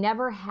like I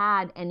never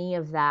had any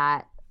of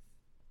that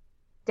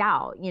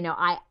doubt. You know,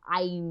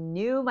 I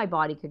knew my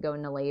body could go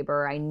into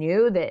labor. I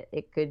knew that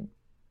it could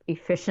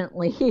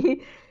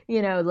efficiently,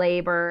 you know,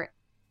 labor.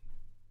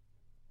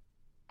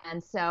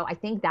 And so I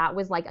think that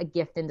was like a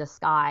gift in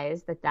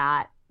disguise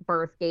that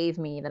birth gave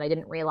me, that I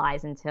didn't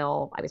realize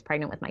until I was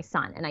pregnant with my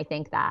son. And I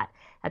think that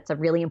that's a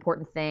really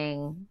important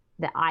thing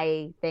that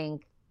I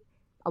think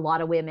a lot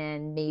of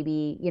women,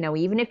 maybe, you know,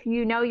 even if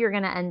you know you're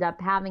going to end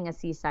up having a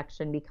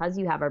C-section because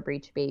you have a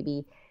breech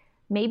baby,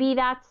 maybe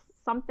that's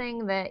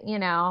something that, you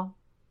know,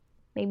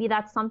 maybe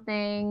that's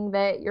something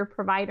that your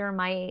provider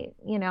might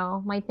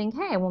think,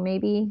 hey, well,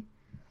 maybe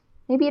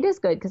it is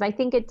good. Because I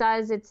think it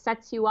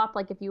sets you up,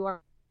 like if you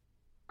are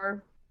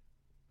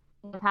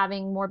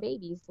having more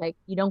babies, like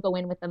you don't go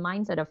in with the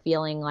mindset of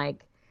feeling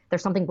like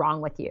there's something wrong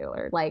with you,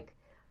 or like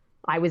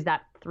I was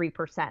that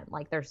 3%,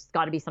 like there's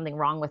got to be something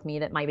wrong with me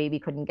that my baby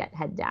couldn't get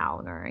head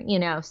down, or, you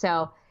know.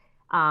 So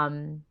I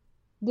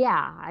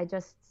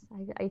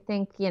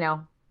think, you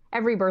know,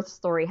 every birth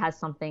story has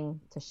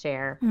something to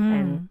share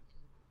and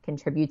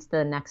contributes to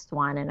the next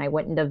one. And I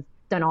wouldn't have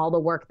done all the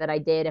work that I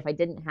did if I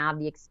didn't have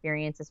the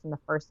experiences from the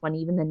first one,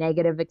 even the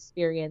negative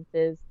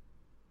experiences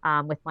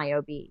with my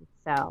OB.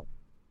 So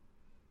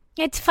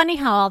it's funny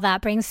how all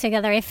that brings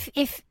together.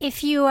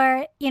 If you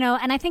are, you know,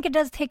 and I think it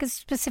does take a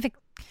specific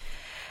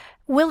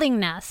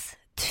willingness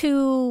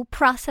to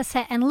process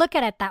it and look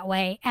at it that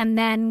way, and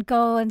then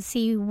go and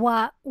see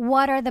what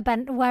are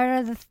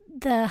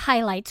the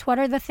highlights, what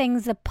are the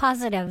things, the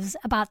positives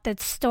about the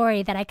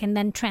story that I can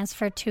then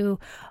transfer to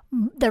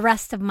the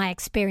rest of my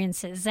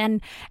experiences.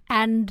 And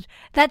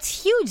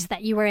that's huge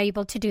that you were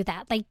able to do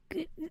that. Like,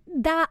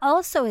 that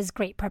also is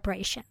great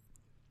preparation.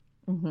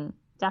 Mm-hmm.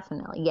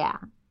 Definitely. Yeah.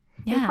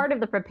 And part of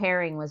the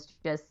preparing was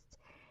just,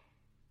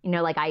 you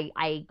know, like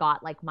I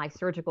got like my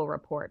surgical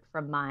report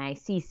from my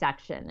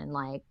C-section, and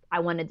like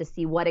I wanted to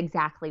see what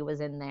exactly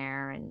was in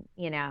there, and,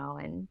 you know,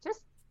 and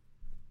just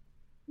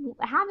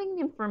having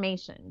the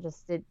information,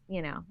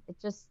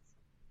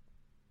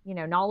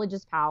 knowledge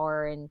is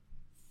power. And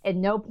at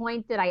no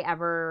point was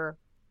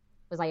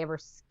I ever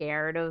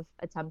scared of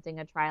attempting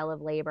a trial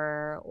of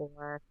labor,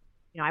 or,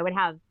 you know, I would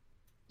have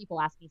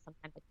people ask me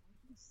sometimes, like,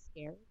 are you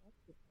scared of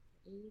your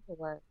age?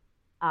 Or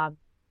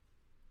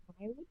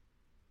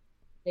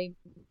they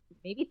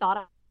maybe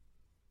thought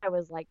I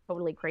was like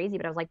totally crazy,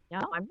 but I was like, no,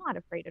 I'm not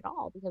afraid at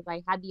all, because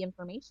I had the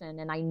information,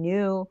 and I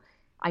knew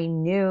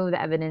the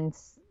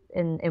evidence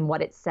in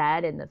what it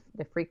said, and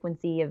the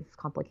frequency of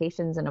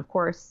complications. And of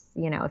course,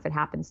 you know, if it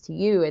happens to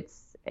you,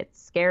 it's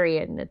scary,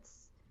 and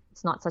it's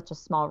not such a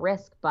small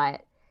risk,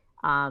 but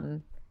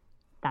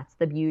that's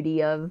the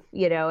beauty of,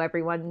 you know,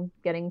 everyone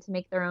getting to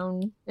make their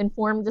own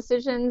informed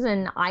decisions.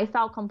 And I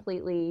felt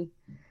completely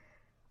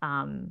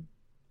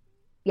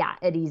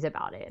at ease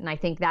about it. And I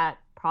think that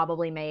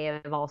probably may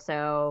have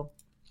also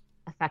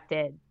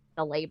affected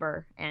the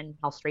labor and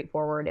how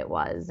straightforward it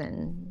was,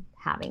 and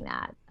having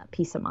that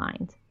peace of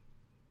mind.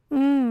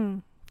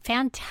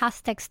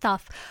 Fantastic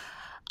stuff.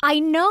 I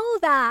know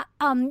that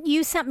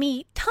you sent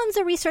me tons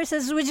of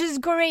resources, which is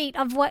great,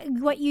 of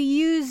what you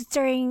used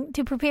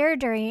to prepare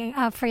during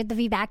for the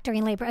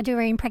VBAC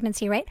during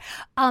pregnancy, right?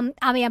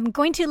 I'm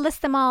going to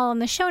list them all in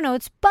the show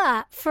notes,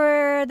 but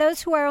for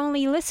those who are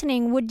only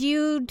listening, would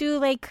you do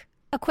like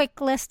a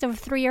quick list of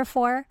 3 or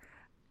 4?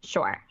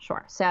 Sure.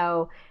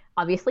 So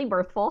obviously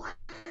Birthful,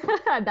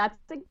 that's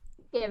a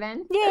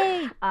given.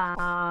 Yay!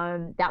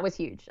 That was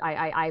huge.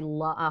 I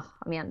love.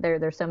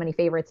 There's so many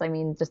favorites. I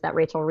mean, just that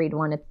Rachel Reed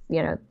one. It's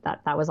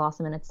that was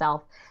awesome in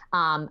itself.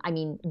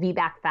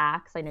 VBAC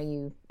Facts. I know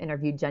you've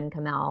interviewed Jen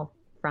Kamel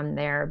from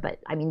there, but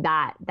I mean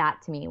that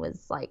to me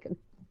was like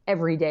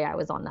every day I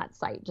was on that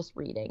site just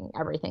reading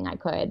everything I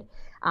could.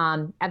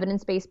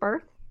 Evidence-based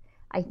birth,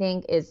 I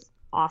think, is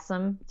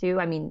awesome too.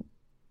 I mean,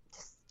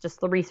 just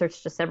the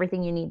research, just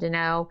everything you need to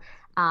know.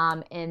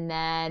 And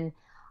then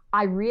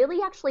I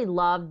really actually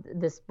loved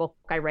this book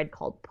I read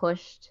called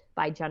Pushed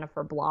by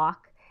Jennifer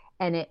Block.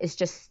 And it was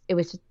just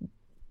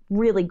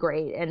really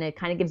great. And it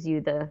kind of gives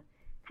you the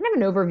kind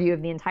of an overview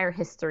of the entire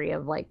history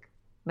of like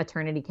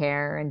maternity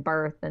care and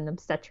birth and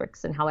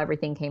obstetrics and how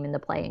everything came into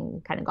play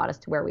and kind of got us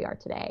to where we are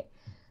today.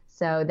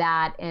 So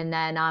that, and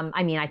then,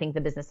 I think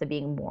the business of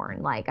being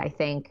born,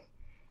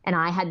 and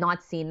I had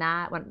not seen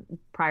that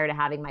prior to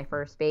having my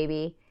first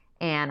baby.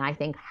 And I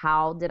think,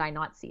 how did I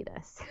not see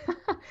this?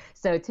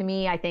 So to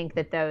me, I think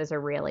that those are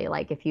really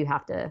like, if you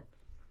have to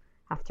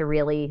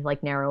really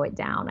like narrow it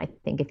down, I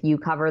think if you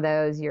cover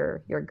those,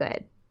 you're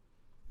good.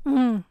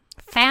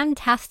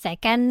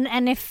 Fantastic.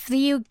 And if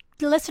you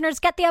listeners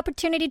get the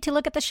opportunity to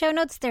look at the show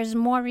notes, there's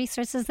more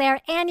resources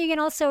there. And you can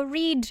also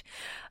read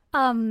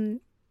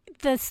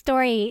the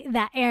story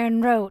that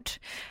Erin wrote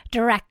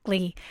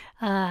directly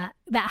that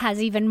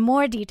has even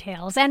more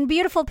details and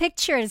beautiful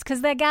pictures,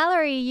 because the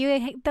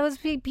gallery, those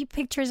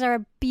pictures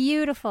are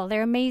beautiful.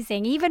 They're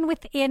amazing. Even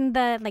within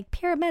the like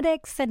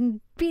paramedics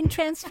and being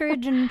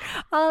transferred and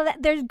all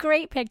that, there's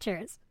great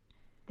pictures.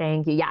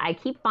 Thank you. Yeah, I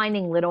keep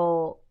finding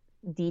little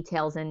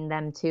details in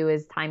them too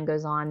as time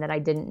goes on that I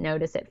didn't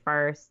notice at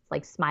first,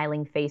 like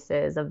smiling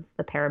faces of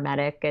the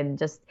paramedic and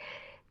just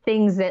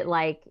things that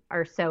like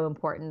are so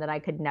important that I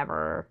could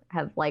never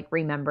have like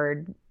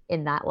remembered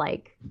in that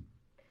like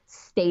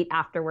state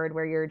afterward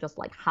where you're just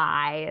like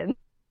high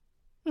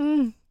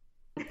and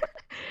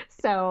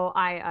so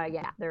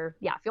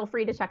feel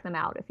free to check them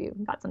out if you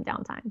got some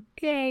downtime.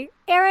 Yay.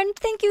 Erin,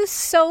 thank you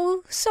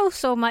so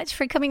much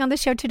for coming on the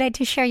show today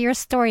to share your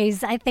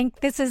stories. I think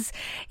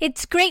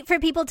it's great for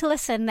people to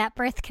listen that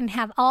birth can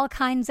have all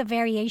kinds of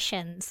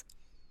variations.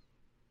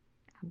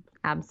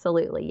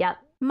 Absolutely. Yep.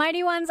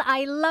 Mighty Ones,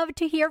 I love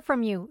to hear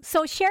from you.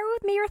 So share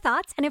with me your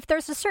thoughts, and if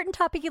there's a certain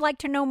topic you'd like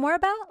to know more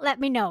about, let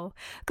me know.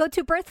 Go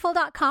to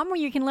birthful.com where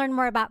you can learn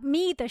more about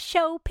me, the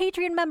show,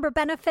 Patreon member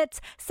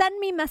benefits, send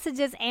me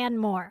messages, and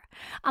more.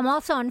 I'm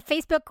also on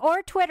Facebook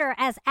or Twitter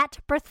as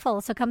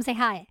 @birthful, so come say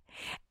hi.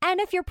 And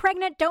if you're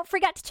pregnant, don't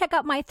forget to check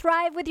out my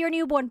Thrive with Your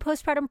Newborn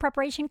postpartum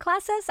preparation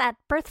classes at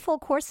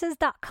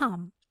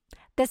birthfulcourses.com.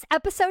 This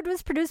episode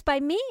was produced by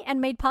me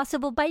and made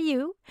possible by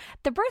you,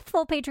 the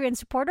Birthful Patreon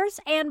supporters,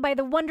 and by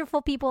the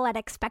wonderful people at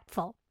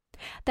Expectful.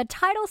 The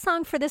title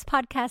song for this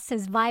podcast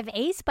is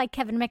VBAC by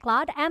Kevin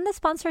MacLeod, and the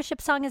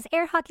sponsorship song is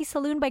Air Hockey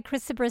Saloon by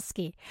Chris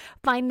Zabriskie.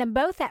 Find them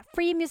both at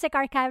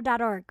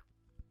freemusicarchive.org.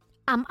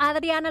 I'm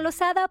Adriana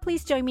Lozada.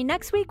 Please join me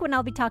next week when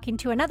I'll be talking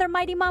to another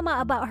mighty mama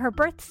about her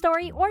birth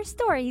story or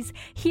stories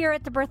here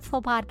at the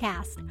Birthful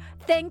Podcast.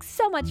 Thanks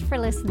so much for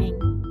listening.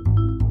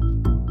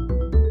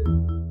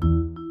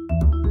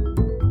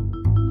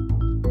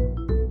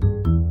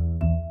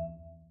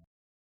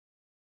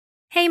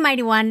 Hey,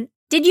 Mighty One.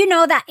 Did you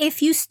know that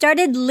if you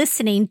started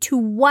listening to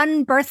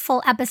one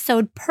Birthful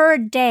episode per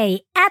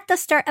day at the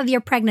start of your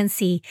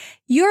pregnancy,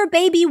 your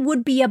baby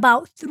would be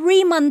about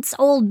 3 months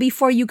old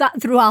before you got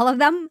through all of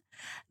them?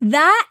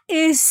 That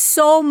is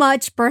so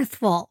much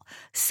Birthful.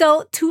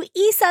 So to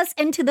ease us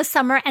into the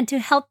summer and to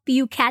help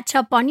you catch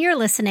up on your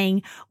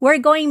listening, we're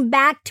going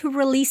back to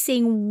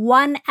releasing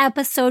 1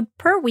 episode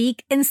per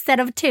week instead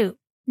of 2.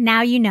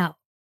 Now you know.